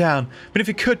stand down. But if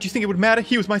he could, do you think it would matter?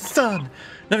 He was my son.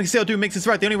 Nothing I'll do makes this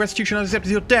right. The only restitution I accept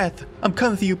is your death. I'm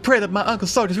coming for you. Pray that my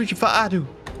uncle's sword is reaching for Adu.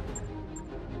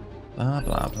 Blah,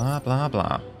 blah, blah, blah,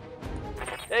 blah.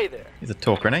 Hey there. He's a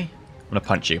talker, isn't he? I'm gonna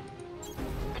punch you.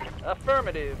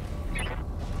 Affirmative.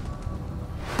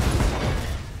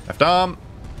 Left arm.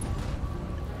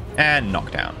 And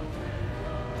knockdown.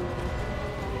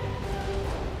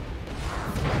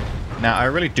 Now, I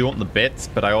really do want the bits,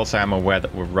 but I also am aware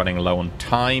that we're running low on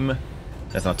time.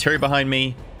 There's an artillery behind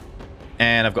me.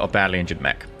 And I've got a badly injured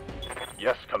mech.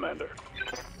 Yes, Commander.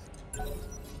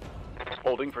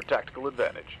 Holding for tactical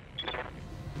advantage.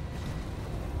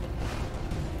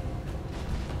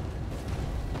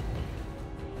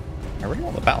 I really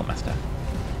want the Battlemaster.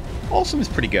 Awesome is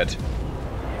pretty good.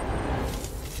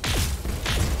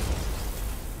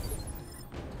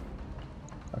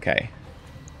 Okay.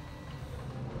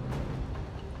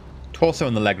 Torso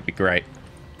and the leg would be great.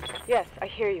 Yes, I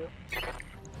hear you.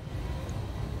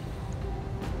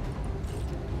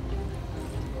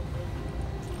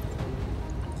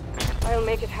 I'll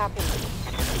make it happen.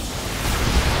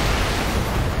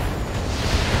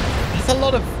 There's a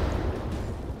lot of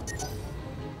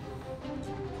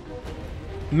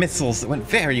missiles that went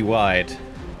very wide.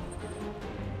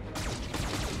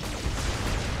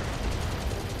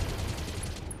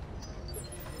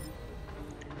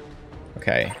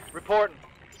 Okay. Reporting.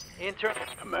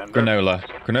 Commander. Granola.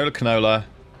 Canola.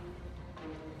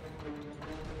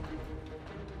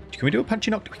 Can we do a punchy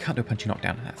knock? We can't do a punchy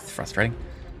knockdown. That's frustrating.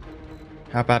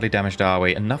 How badly damaged are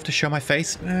we? Enough to show my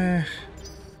face?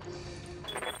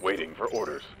 Waiting for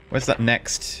orders. Where's that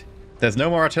next? There's no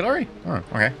more artillery? Oh,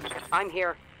 okay. I'm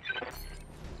here.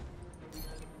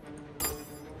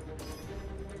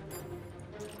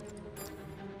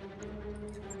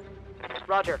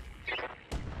 Roger.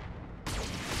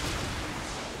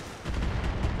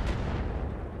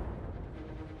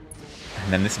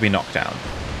 And then this will be knockdown.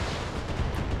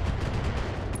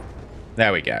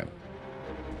 There we go.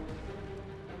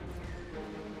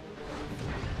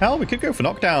 Hell, we could go for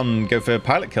knockdown, go for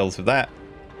pilot kills with that.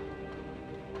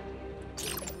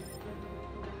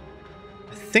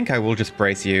 I think I will just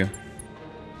brace you.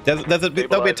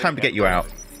 There'll be a time to get you out.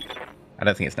 I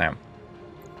don't think it's now.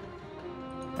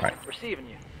 Right. Receiving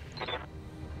you.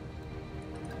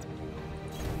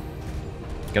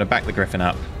 Gonna back the Griffin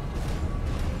up.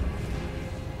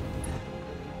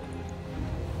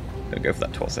 Gonna go for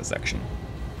that torso section.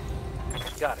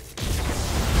 Got it.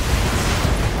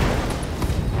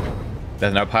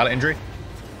 There's no pilot injury.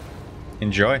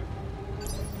 Enjoy.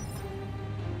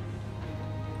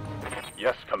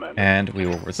 Yes, Commander. And we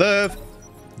will reserve.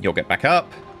 You'll get back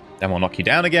up. Then we'll knock you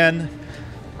down again.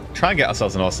 Try and get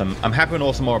ourselves an awesome. I'm happy with an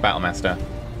awesome or a battle master.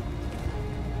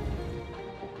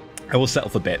 I will settle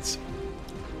for bits.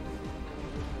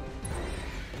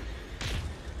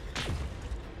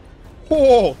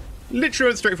 Oh, literally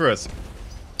went straight for us.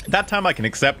 That time I can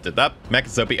accept it. That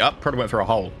Mecha beat up probably went through a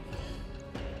hole.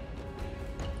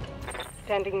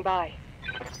 Standing by.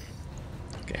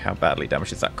 Okay, how badly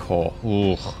damaged is that core?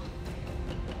 Ooh.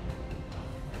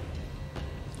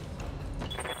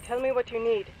 Tell me what you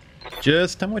need.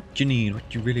 Just tell me what you need,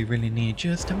 what you really, really need.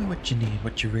 Just tell me what you need,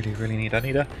 what you really, really need. I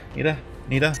need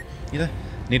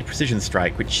a precision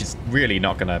strike, which is really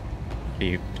not gonna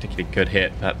be a particularly good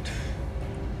hit, but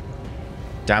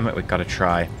damn it, we've got to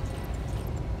try.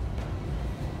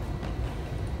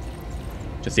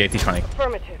 Just the 80-20.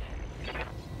 Affirmative.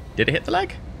 Did it hit the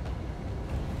leg?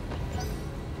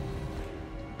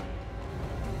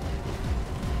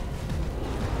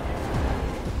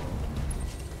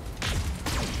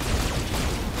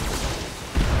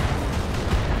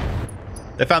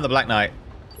 They found the Black Knight.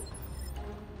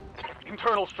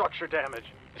 Internal structure damage.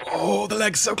 Oh, the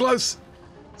leg's so close.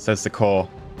 So's the core.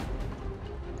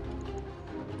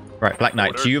 Right, Black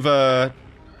Knight, do you have a...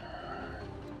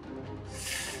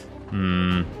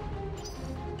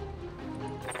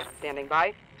 Standing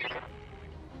by.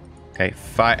 Okay,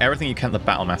 fire everything you can at the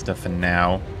Battle Master for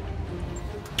now.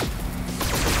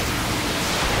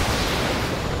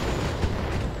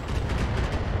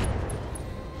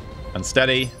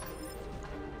 Unsteady.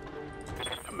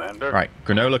 Commander. Right,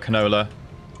 Granola, Canola.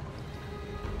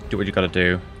 Do what you gotta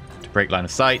do to break line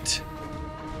of sight.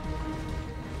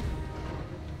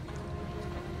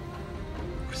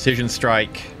 Precision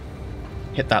strike.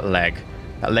 Hit that leg.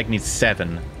 That leg needs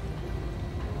 7.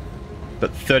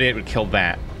 But 38 would kill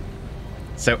that.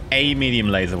 So a medium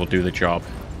laser will do the job.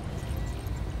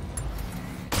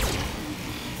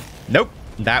 Nope.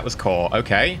 That was core.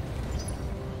 Okay. In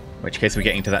which case we're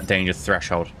getting to that dangerous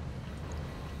threshold.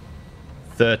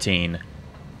 13.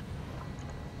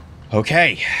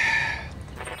 Okay.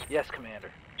 Yes,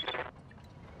 Commander.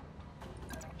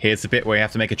 Here's the bit where you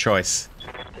have to make a choice.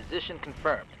 Position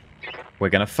confirmed. We're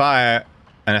going to fire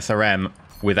an SRM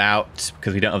without,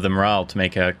 because we don't have the morale to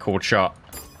make a called shot.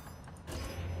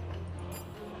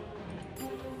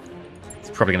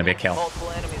 It's probably going to be a kill. Multiple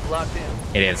enemies locked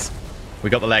in. It is. We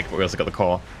got the leg, but we also got the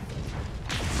core.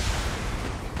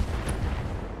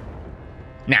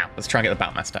 Now, let's try and get the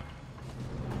Battlemaster.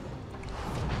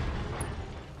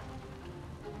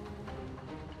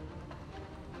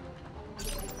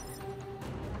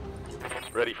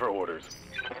 Ready for orders.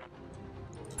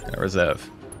 Reserve.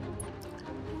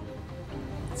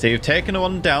 So you've taken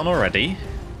one down already.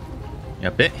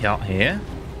 You're a bit out here.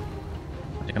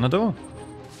 What are you gonna do?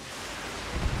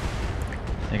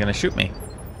 You're gonna shoot me.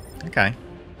 Okay.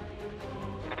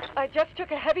 I just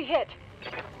took a heavy hit.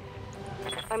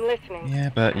 I'm listening. Yeah,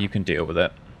 but you can deal with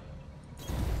it.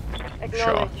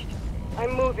 Acknowledged.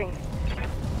 I'm moving.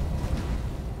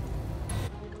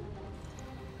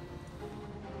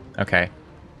 Okay.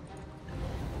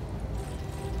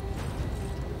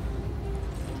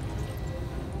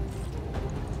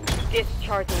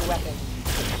 Discharging weapon.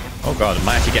 Oh god, I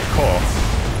might actually get core.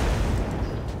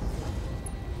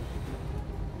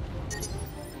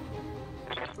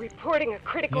 Reporting a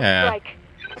critical Yeah. strike.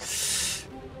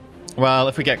 Well,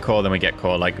 if we get core, then we get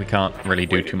core. Like, we can't really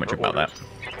do too much about that.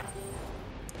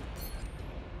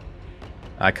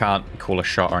 I can't call a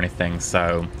shot or anything,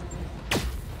 so...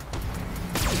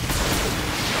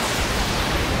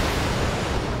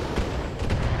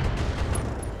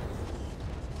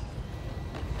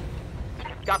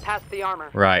 Got past the armor.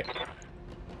 Right.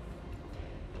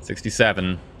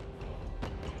 67.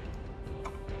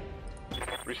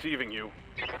 Receiving you.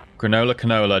 Granola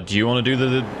Canola, do you want to do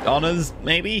the honors,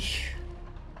 maybe?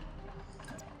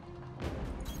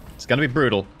 It's gonna be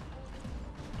brutal.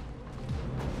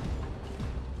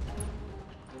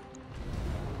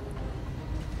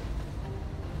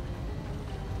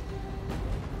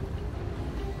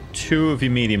 Two of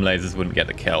your medium lasers wouldn't get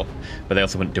the kill, but they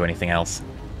also wouldn't do anything else.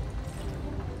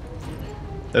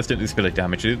 Those don't do spilling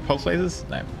damage. Do pulse lasers?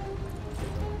 No.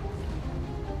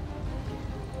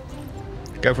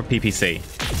 Go for PPC.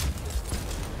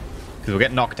 Because we'll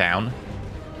get knocked down.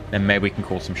 Then maybe we can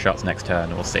call some shots next turn.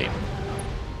 We'll see.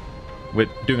 We're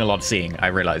doing a lot of seeing, I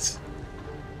realise.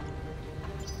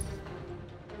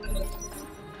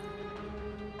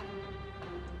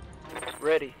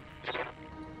 Ready.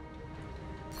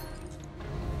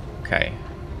 Okay.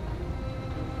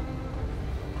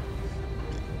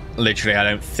 Literally, I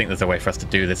don't think there's a way for us to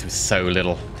do this with so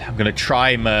little. I'm going to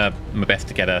try my best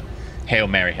to get a Hail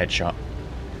Mary headshot.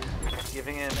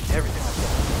 Giving in everything I've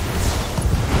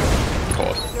got. Of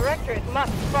course. The directorate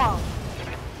must fall.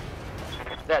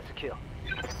 That's a kill.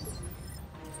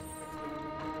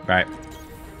 Right.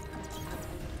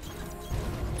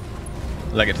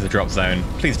 Leg it to the drop zone.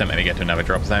 Please don't make me get to another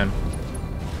drop zone.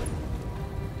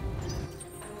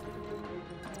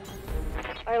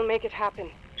 I'll make it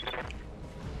happen.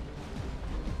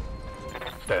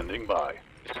 Standing by.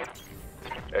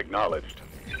 Acknowledged.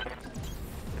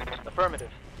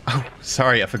 Affirmative. Oh,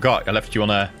 sorry, I forgot. I left you on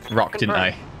a rock, didn't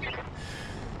I?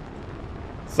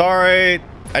 Sorry.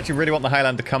 I actually really want the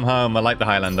Highlander to come home. I like the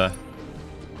Highlander.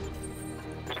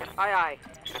 Aye, aye.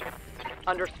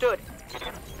 Understood.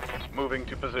 Moving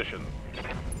to position.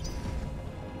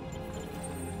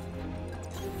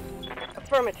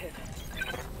 Affirmative.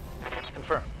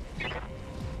 Confirm.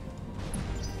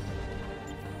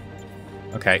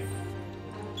 Okay,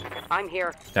 I'm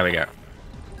here. there we go.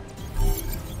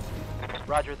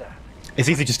 Roger that. It's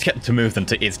easy just to get them to move than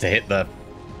it is to hit the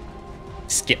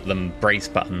skip them brace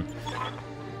button.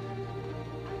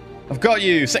 I've got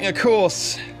you! Setting a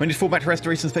course! We need to fall back to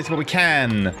restoration space where we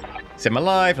can. Save my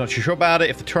life, not too sure about it.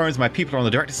 If the Taurans, my people, are on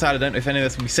the director's side, I don't know if any of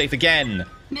this will be safe again.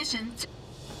 Mission.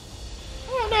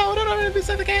 Oh no, I don't know if it'll be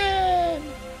safe again!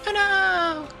 Oh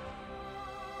no!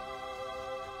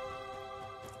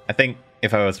 I think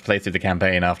if I was to play through the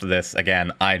campaign after this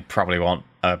again, I'd probably want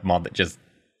a mod that just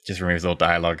removes all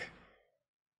dialogue.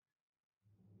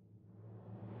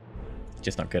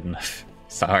 Just not good enough.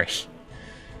 Sorry.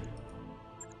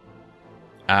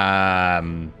 I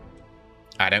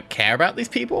don't care about these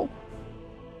people.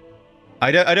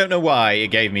 I don't know why it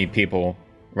gave me people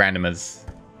randomers.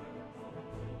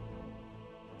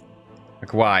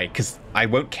 Like why? Because I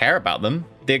won't care about them.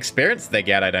 The experience they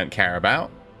get, I don't care about.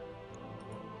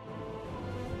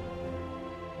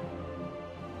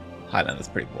 Highlander's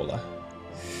pretty baller.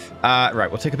 Right,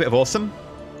 we'll take a bit of Awesome.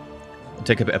 We'll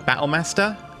take a bit of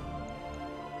Battlemaster.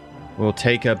 We'll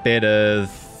take a bit of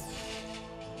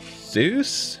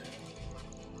Zeus.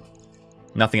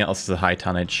 Nothing else is a high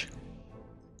tonnage.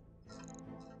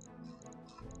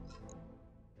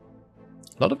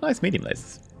 A lot of nice medium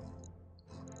lasers.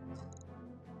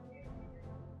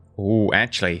 Oh,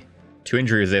 actually, 2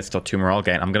 injury resist or 2 morale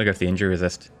gain. I'm going to go for the injury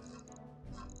resist.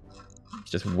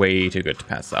 It's just way too good to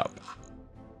pass up.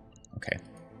 Okay.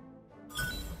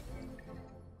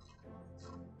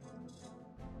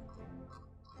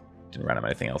 Didn't run out of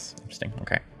anything else. Interesting.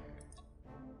 Okay.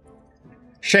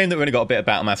 Shame that we only got a bit of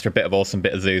Battlemaster, a bit of Awesome, a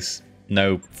bit of Zeus.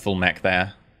 No full mech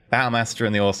there. Battlemaster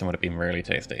and the Awesome would have been really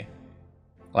tasty.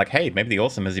 Like, hey, maybe the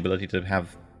Awesome has the ability to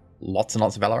have lots and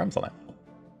lots of LRMs on it.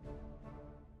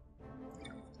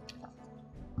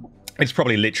 It's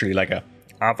probably literally like a,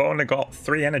 I've only got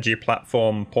 3 energy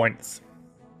platform points.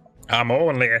 I'm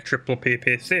only a triple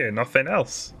PPC, nothing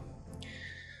else.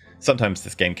 Sometimes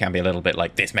this game can be a little bit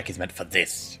like, this mech is meant for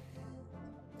this.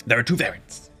 There are 2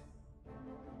 variants.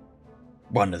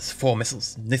 One has 4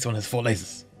 missiles, and this one has 4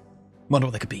 lasers. Wonder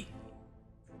what they could be.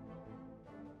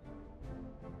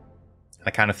 I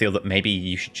kind of feel that maybe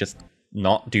you should just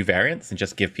not do variants and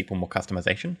just give people more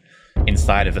customization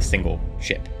inside of a single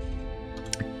ship.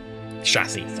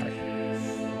 Chassis, sorry.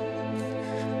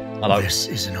 Hello? This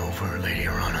isn't over, Lady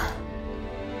Arano.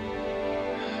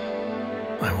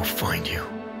 I will find you.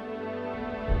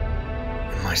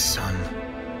 And my son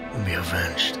will be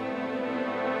avenged.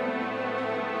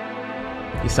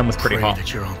 Your son was pretty Pray hot.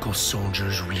 that your uncle's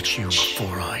soldiers reach you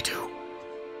before I do.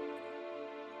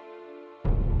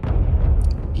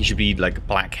 He should be like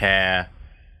black hair,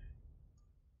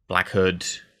 black hood,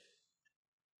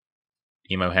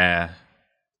 emo hair.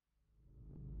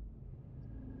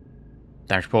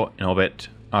 Damage report in orbit.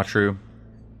 Are true.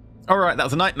 Alright, that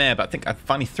was a nightmare, but I think I've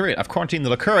finally through it. I've quarantined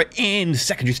the Lacura in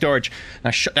secondary storage, and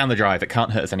I shut down the drive. It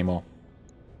can't hurt us anymore.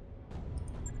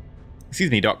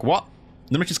 Excuse me, Doc. What?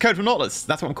 The Rich's code for Nautilus.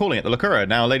 That's what I'm calling it, the Lacura.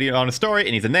 Now, Lady on a story,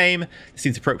 it needs a name. It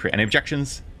seems appropriate. Any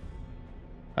objections?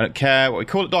 I don't care what we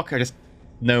call it, Doc. I just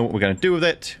know what we're going to do with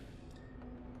it.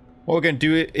 What we're going to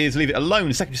do is leave it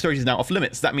alone. Secondary storage is now off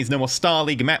limits. That means no more Star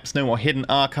League maps, no more hidden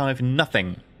archive,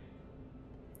 nothing.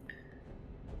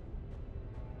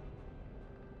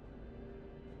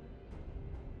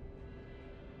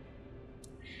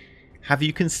 Have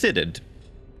you considered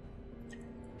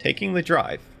taking the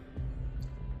drive,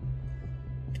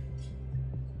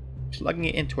 plugging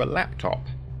it into a laptop,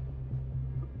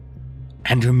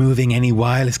 and removing any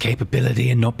wireless capability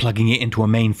and not plugging it into a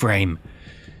mainframe?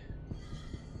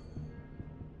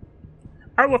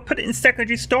 I will put it in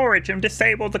secondary storage and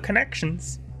disable the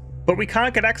connections. But we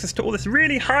can't get access to all this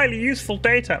really highly useful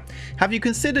data. Have you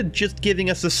considered just giving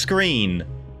us a screen?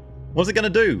 What's it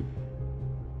going to do?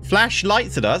 Flash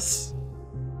lights at us?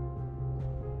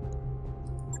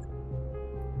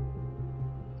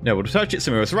 No, we'll touch it.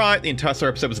 Somebody was right. The entire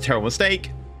story episode was a terrible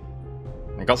mistake.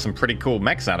 I got some pretty cool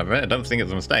mechs out of it. I don't think it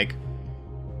was a mistake.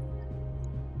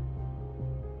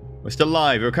 We're still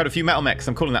alive. We recovered a few metal mechs.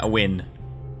 I'm calling that a win.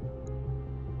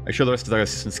 Are you sure the rest of the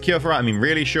system's secure for it? I mean,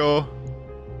 really sure.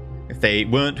 If they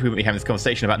weren't, we wouldn't be having this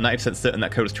conversation. About 90% certain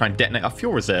that code was trying to detonate our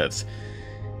fuel reserves.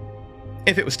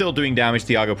 If it was still doing damage,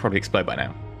 the Argo would probably explode by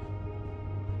now.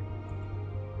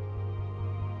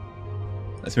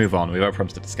 Let's move on. We have other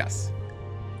problems to discuss.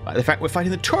 Like the fact we're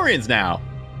fighting the Taurians now.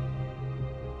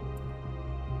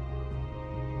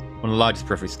 One of the largest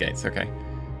periphery skates. Okay.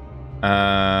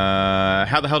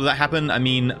 How the hell did that happen? I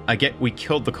mean, I get we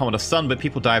killed the Commodore's son, but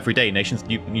people die every day. Nations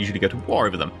usually go to war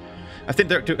over them. I think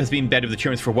there has been embedded with the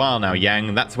Taurians for a while now, Yang,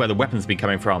 and that's where the weapons have been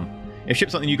coming from. If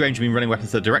ships like the Newgrange have been running weapons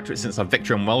to the Directorate since our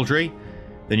victory on Weldry,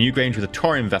 the Newgrange was a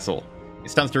Taurian vessel. It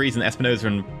stands to reason that Espinosa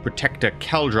and Protector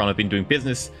Caldron have been doing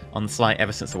business on the sly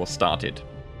ever since the war started.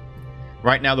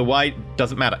 Right now, the why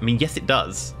doesn't matter. I mean, yes, it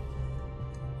does.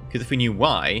 Because if we knew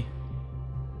why,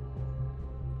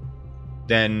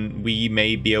 then we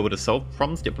may be able to solve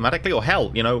problems diplomatically, or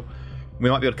hell, you know, we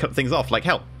might be able to cut things off. Like,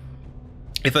 hell,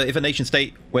 if a nation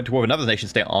state went to war with another nation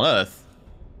state on Earth,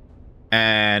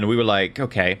 and we were like,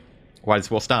 okay, why did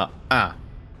this war start? Ah,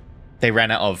 they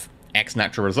ran out of X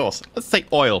natural resource. Let's say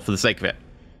oil for the sake of it.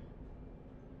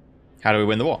 How do we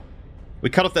win the war? We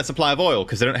cut off their supply of oil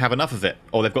because they don't have enough of it,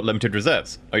 or they've got limited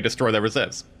reserves, or you destroy their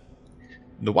reserves.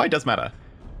 The why does matter.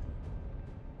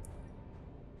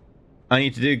 I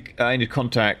need to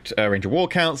contact Ranger War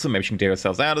Council. Maybe she can dig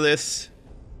ourselves out of this.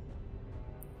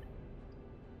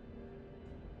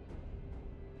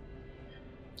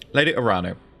 Lady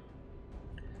Urano.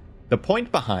 The point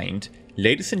behind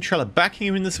Lady Centrella backing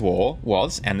you in this war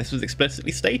was, and this was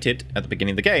explicitly stated at the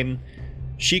beginning of the game,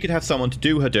 she could have someone to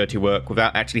do her dirty work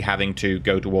without actually having to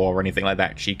go to war or anything like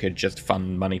that. She could just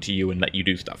fund money to you and let you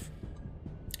do stuff.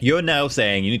 You're now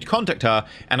saying you need to contact her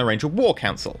and arrange a war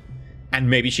council. And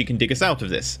maybe she can dig us out of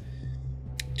this.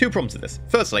 Two problems with this.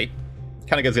 Firstly,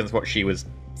 kind of goes against what she was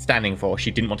standing for.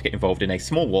 She didn't want to get involved in a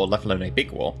small war, let alone a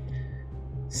big war.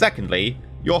 Secondly,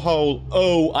 your whole,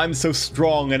 oh, I'm so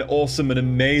strong and awesome and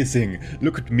amazing.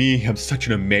 Look at me, I'm such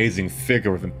an amazing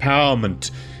figure of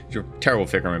empowerment. You're a terrible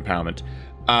figure of empowerment.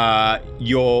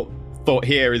 Your thought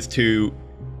here is to,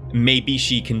 maybe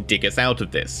she can dig us out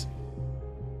of this.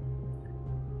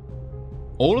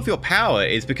 All of your power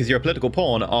is because you're a political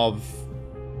pawn of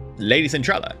Lady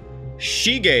Centrella.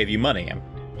 She gave you money.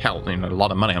 Hell, you know, a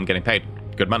lot of money. I'm getting paid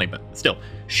good money, but still,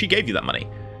 she gave you that money.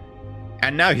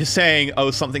 And now you're saying,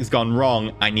 oh, something's gone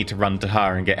wrong, I need to run to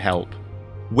her and get help.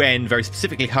 When, very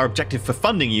specifically, her objective for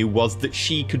funding you was that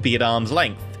she could be at arm's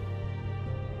length.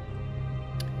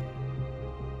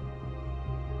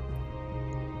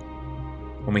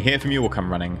 When we hear from you, we'll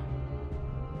come running.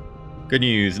 Good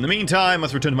news. In the meantime, I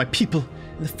must return to my people.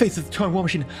 In the face of the Taurian war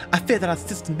machine, I fear that our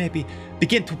system may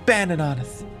begin to abandon on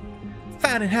us.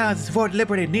 Founding houses have already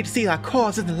liberated, need to see our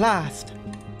cause isn't lost.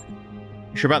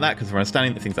 You sure about that? Because we're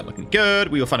understanding that things aren't looking good.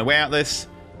 We will find a way out of this.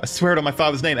 I swear it on my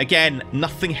father's name. Again,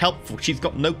 nothing helpful. She's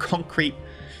got no concrete,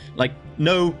 like,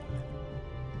 no...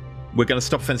 We're going to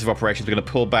stop offensive operations. We're going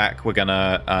to pull back. We're going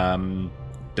to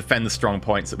defend the strong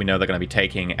points that we know they're going to be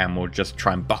taking, and we'll just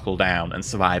try and buckle down and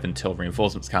survive until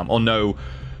reinforcements come. Or no,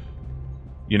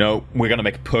 you know, we're going to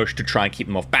make a push to try and keep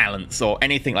them off balance or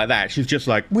anything like that. She's just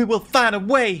like, we will find a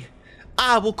way.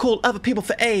 I will call other people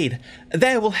for aid.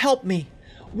 They will help me.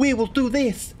 We will do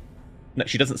this. No,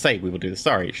 she doesn't say we will do this.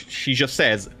 Sorry. She just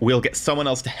says, we'll get someone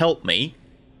else to help me.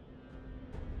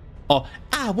 Or,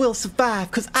 I will survive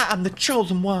because I am the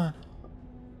chosen one.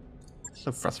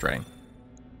 So frustrating.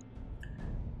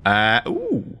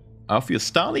 Ooh. Alpha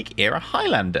Starleague era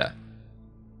Highlander.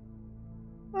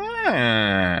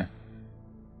 Ah.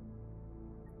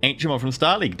 Ancient one from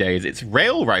Starleague days. Its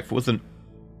rail rifle was a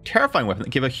terrifying weapon that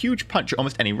gave a huge punch at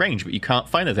almost any range, but you can't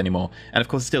find those anymore. And of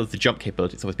course, it still has the jump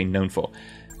capability it's always been known for.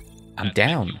 I'm That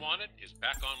down. thing you wanted is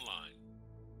back online.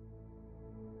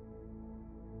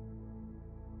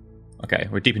 Okay,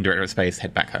 we're deep in Directorate space.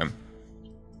 Head back home.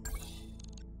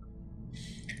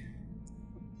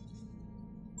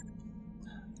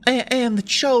 I am the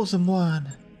chosen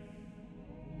one.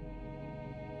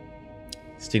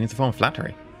 Stealing the form of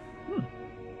flattery.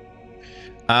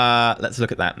 Let's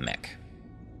look at that mech.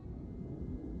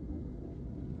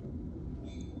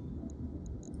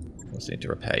 Also need to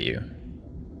repair you.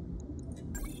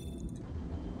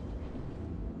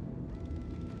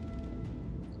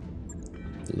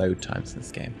 Load times in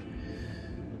this game.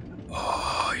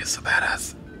 Oh, you're so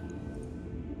badass.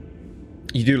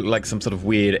 You do look like some sort of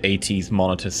weird 80s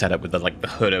monitor setup with the the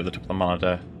hood over the top of the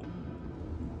monitor.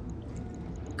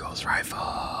 Gauss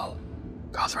rifle.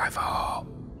 Gauss rifle.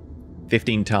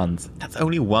 15 tons. That's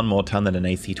only one more ton than an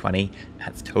AC-20.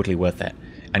 That's totally worth it.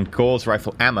 And Gauss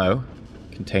rifle ammo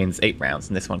contains 8 rounds,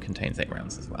 and this one contains 8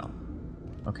 rounds as well.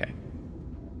 Okay.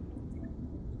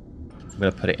 I'm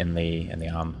gonna put it in the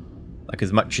arm. Like,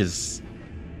 as much as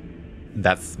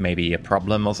that's maybe a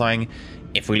problem or something,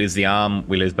 if we lose the arm,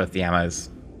 we lose both the ammos.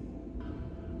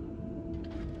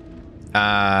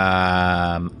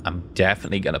 I'm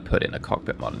definitely gonna put in a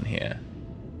cockpit mod in here.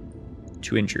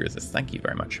 2 injury resist. Thank you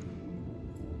very much.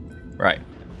 Right.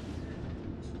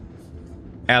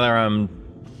 LRM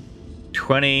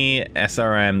 20,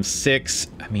 SRM 6.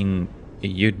 I mean,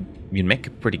 you'd make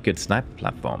a pretty good sniper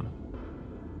platform.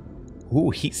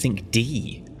 Ooh, heatsink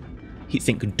D.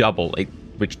 Heatsink double,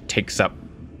 which takes up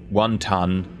 1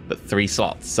 ton but 3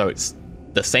 slots. So it's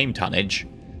the same tonnage,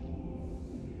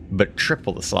 but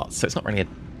triple the slots. So it's not really a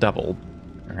double.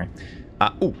 Okay.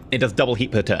 Oh, it does double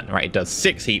heat per turn. Right, it does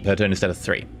 6 heat per turn instead of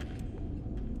 3.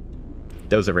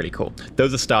 Those are really cool.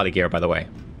 Those are starter gear, by the way.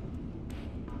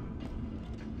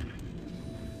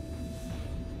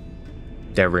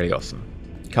 They're really awesome.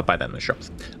 You can't buy them in the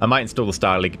shops. I might install the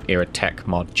Starter Era Tech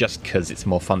mod just because it's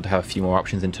more fun to have a few more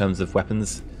options in terms of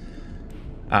weapons.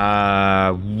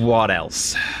 What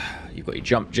else? You've got your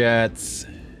jump jets.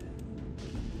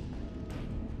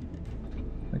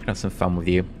 I can have some fun with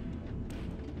you.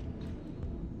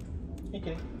 Hey,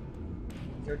 kitty.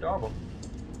 You're adorable.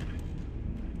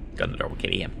 Got an adorable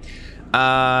kitty here.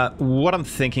 What I'm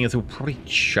thinking is we'll probably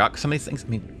chuck some of these things. I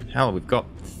mean, hell, we've got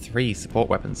 3 support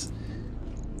weapons.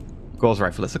 Gauss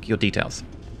rifle, let's look at your details.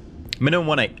 Minimum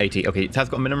 180. Okay, it has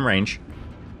got minimum range.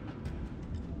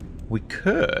 We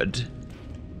could...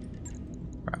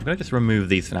 Right, I'm going to just remove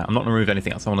these for now. I'm not going to remove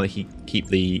anything else. I want to keep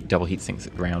the double heat sinks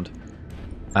around.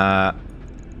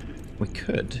 We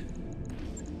could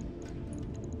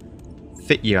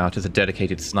fit you out as a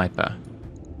dedicated sniper.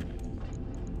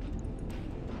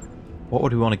 What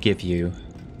would we want to give you?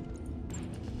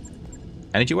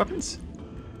 Energy weapons?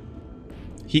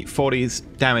 Heat 40s,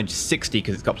 damage 60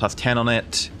 because it's got plus 10 on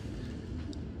it.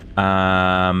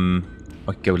 I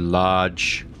could go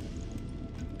large.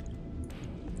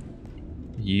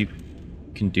 You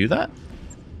can do that?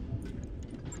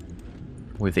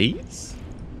 With ease?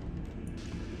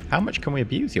 How much can we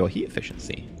abuse your heat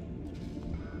efficiency?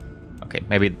 Okay,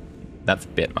 maybe that's a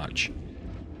bit much.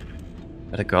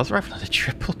 But a Gauss rifle and a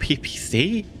triple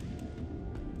PPC?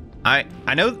 I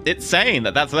know it's saying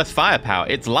that that's less firepower.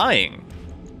 It's lying.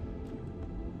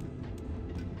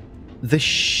 The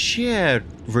sheer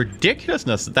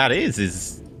ridiculousness that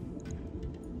is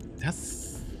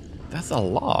that's a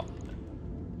lot.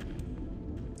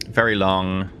 Very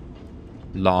long.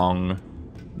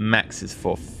 Max is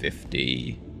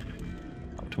 450.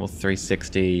 Optimal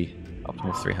 360.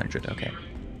 Optimal 300. Okay.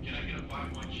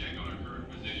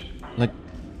 Like,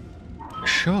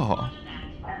 sure.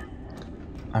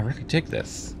 I really dig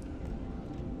this.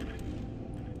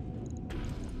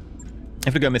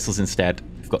 If we go missiles instead,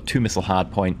 we've got 2 missile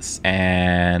hard points,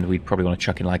 and we'd probably want to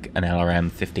chuck in like an LRM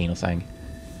 15 or something.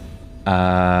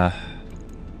 Chuck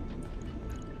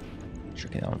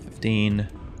in LRM 15.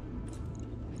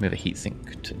 Move a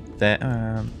heatsink to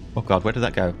there. Oh god, where did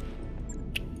that go?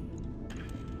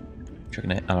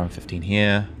 Chucking in LRM 15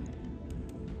 here.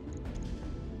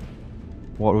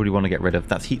 What would we want to get rid of?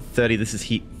 That's heat 30. This is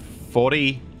heat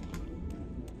 40.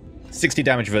 60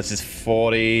 damage versus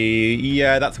 40.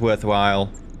 Yeah, that's worthwhile.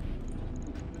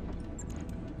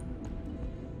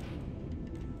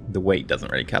 The weight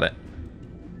doesn't really cut it.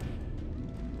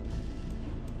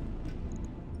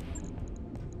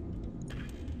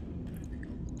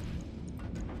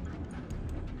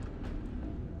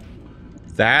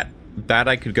 That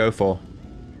I could go for.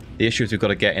 The issue is we've got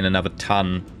to get in another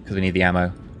ton because we need the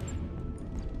ammo.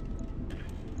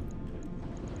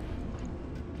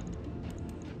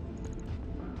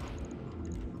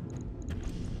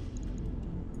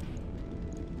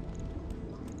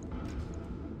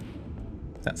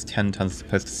 That's 10 tons as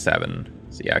opposed to 7.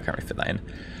 So yeah, I can't really fit that in.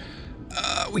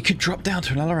 We could drop down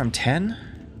to an LRM 10.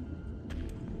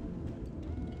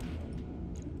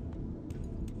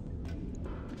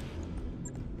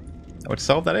 would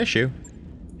solve that issue.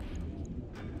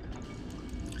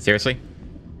 Seriously?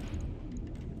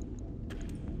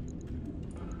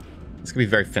 This can be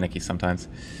very finicky sometimes.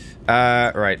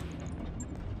 Right.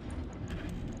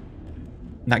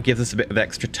 That gives us a bit of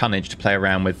extra tonnage to play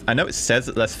around with. I know it says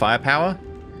that less firepower.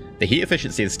 The heat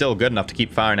efficiency is still good enough to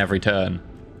keep firing every turn.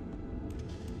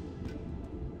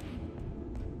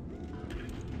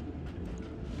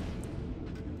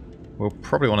 We'll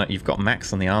probably want to... You've got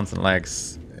max on the arms and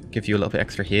legs. Give you a little bit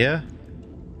extra here.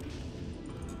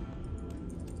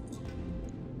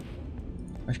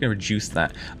 I'm actually going to reduce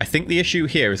that. I think the issue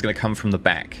here is going to come from the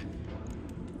back.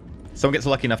 Someone gets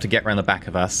lucky enough to get around the back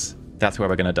of us. That's where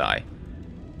we're going to die.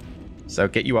 So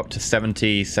get you up to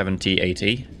 70, 70,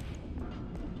 80.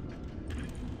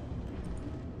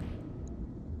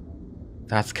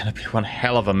 That's going to be one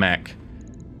hell of a mech.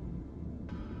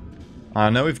 I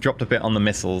know we've dropped a bit on the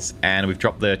missiles, and we've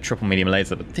dropped the triple medium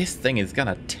laser, but this thing is going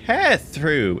to tear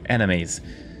through enemies.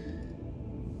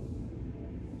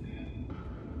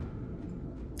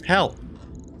 Hell,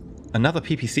 another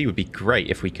PPC would be great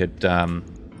if we could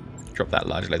drop that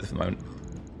large laser for the moment.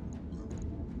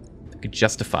 We could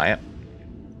justify it.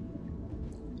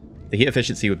 The heat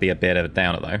efficiency would be a bit of a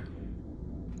downer, though.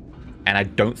 And I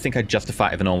don't think I'd justify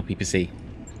it with a normal PPC.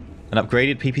 An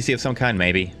upgraded PPC of some kind,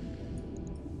 maybe.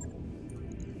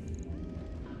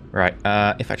 Right,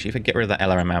 if I get rid of that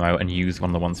LRM ammo and use one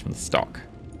of the ones from the stock,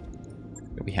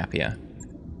 we'll be happier.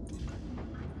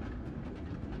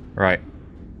 Right.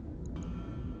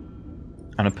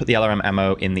 I'm going to put the LRM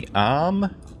ammo in the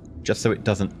arm, just so it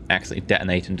doesn't accidentally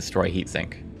detonate and destroy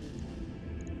heatsink.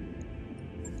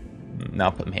 Now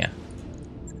I'll put them here.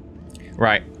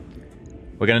 Right.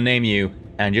 We're going to name you,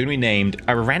 and you're going to be named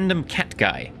a random cat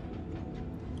guy.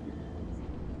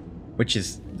 Which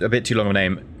is a bit too long of a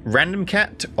name. Random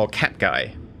cat or cat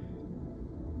guy?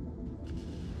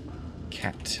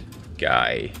 Cat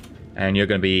guy. And you're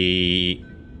going to be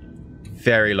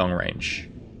very long range.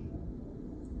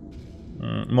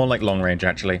 More like long range,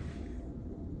 actually.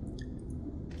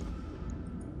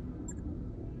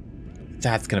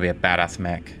 That's going to be a badass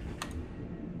mech.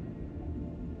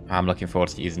 I'm looking forward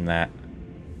to using that.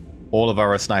 All of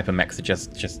our sniper mechs are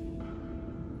just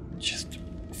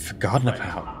forgotten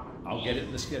about. I'll get it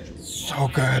in the schedule. So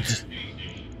good.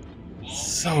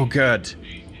 So good.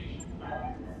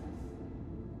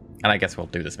 And I guess we'll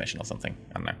do this mission or something.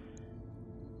 I don't know.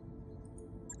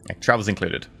 Yeah, travel's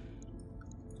included.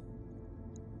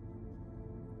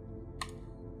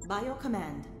 By your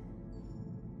command.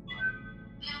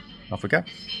 Off we go.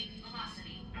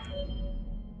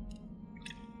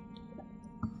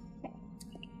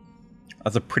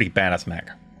 That's a pretty badass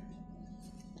mech.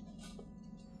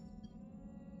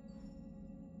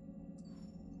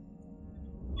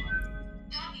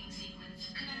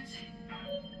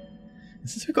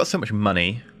 Since we've got so much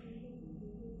money,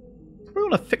 we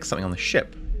want to fix something on the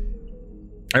ship.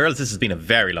 I realize this has been a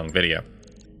very long video.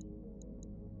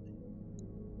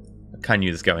 I kind of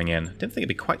knew this going in. Didn't think it'd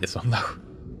be quite this long though.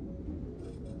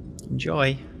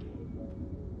 Enjoy.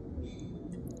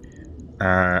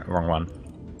 Wrong one.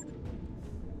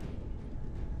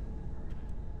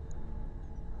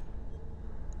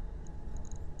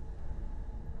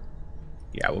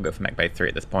 Yeah, we'll go for Mech Bay 3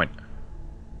 at this point.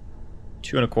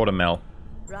 2.25 mil.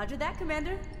 Roger that,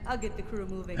 Commander. I'll get the crew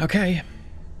moving. Okay.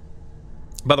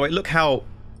 By the way, look how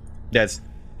there's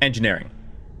engineering.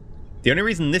 The only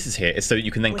reason this is here is so that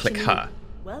you can then click her,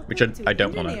 which I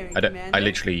don't want to. I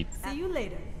literally. See you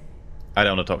later. I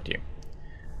don't want to talk to you.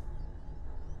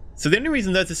 So the only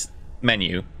reason there's this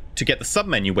menu to get the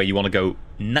sub-menu where you want to go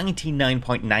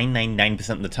 99.999%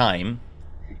 of the time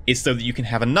is so that you can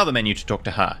have another menu to talk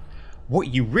to her.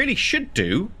 What you really should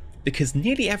do, because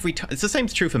nearly every time... It's the same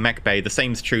is true for Mech Bay, the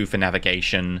same is true for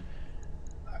navigation,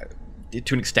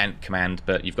 to an extent command,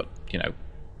 but you've got, you know...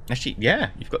 Actually,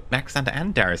 yeah, you've got Alexander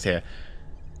and Darius here.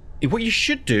 What you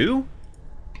should do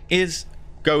is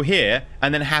go here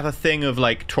and then have a thing of,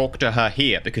 like, talk to her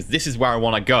here, because this is where I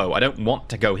want to go. I don't want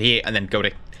to go here and then go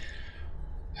to...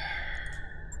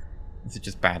 This is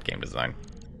just bad game design.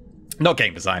 Not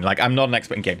game design, like, I'm not an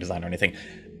expert in game design or anything.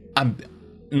 I'm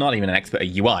not even an expert at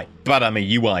UI, but I'm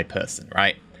a UI person,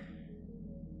 right?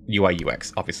 UI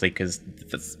UX, obviously, because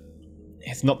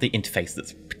it's not the interface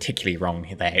that's particularly wrong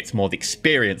there. It's more the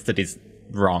experience that is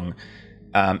wrong.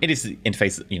 It is the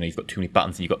interface that, you know, you've got too many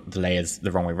buttons and you've got the layers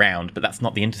the wrong way around, but that's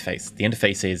not the interface. The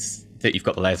interface is that you've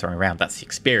got the layers the wrong way around. That's the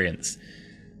experience.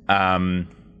 I'm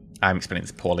explaining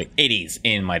this poorly. It is,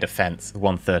 in my defense,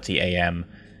 1:30 a.m.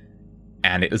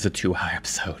 and it was a 2-hour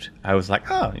episode. I was like,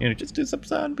 oh, you know, just do this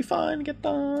episode and be fine, get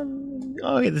done.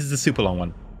 Oh, yeah, this is a super long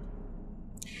one.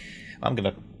 I'm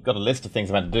gonna got a list of things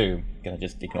I'm meant to do. Gonna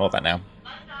just ignore that now.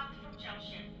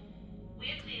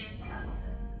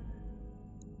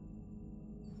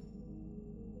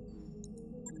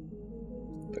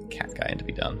 Put cat guy in to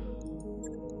be done.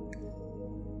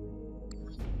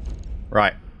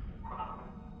 Right.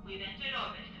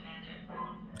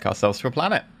 Look ourselves to a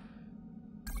planet.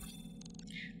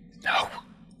 No.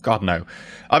 God, no.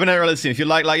 I've been EnterElysium. If you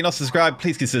like, you're not subscribed,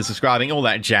 please consider subscribing, all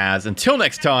that jazz. Until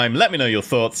next time, let me know your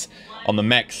thoughts on the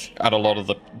mechs and a lot of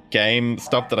the game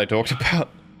stuff that I talked about.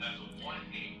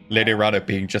 Lady Rado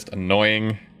being just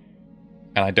annoying.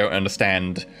 And I don't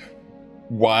understand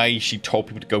why she told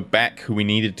people to go back who we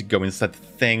needed to go inside the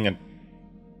thing. And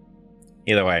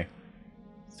either way,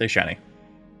 stay shiny.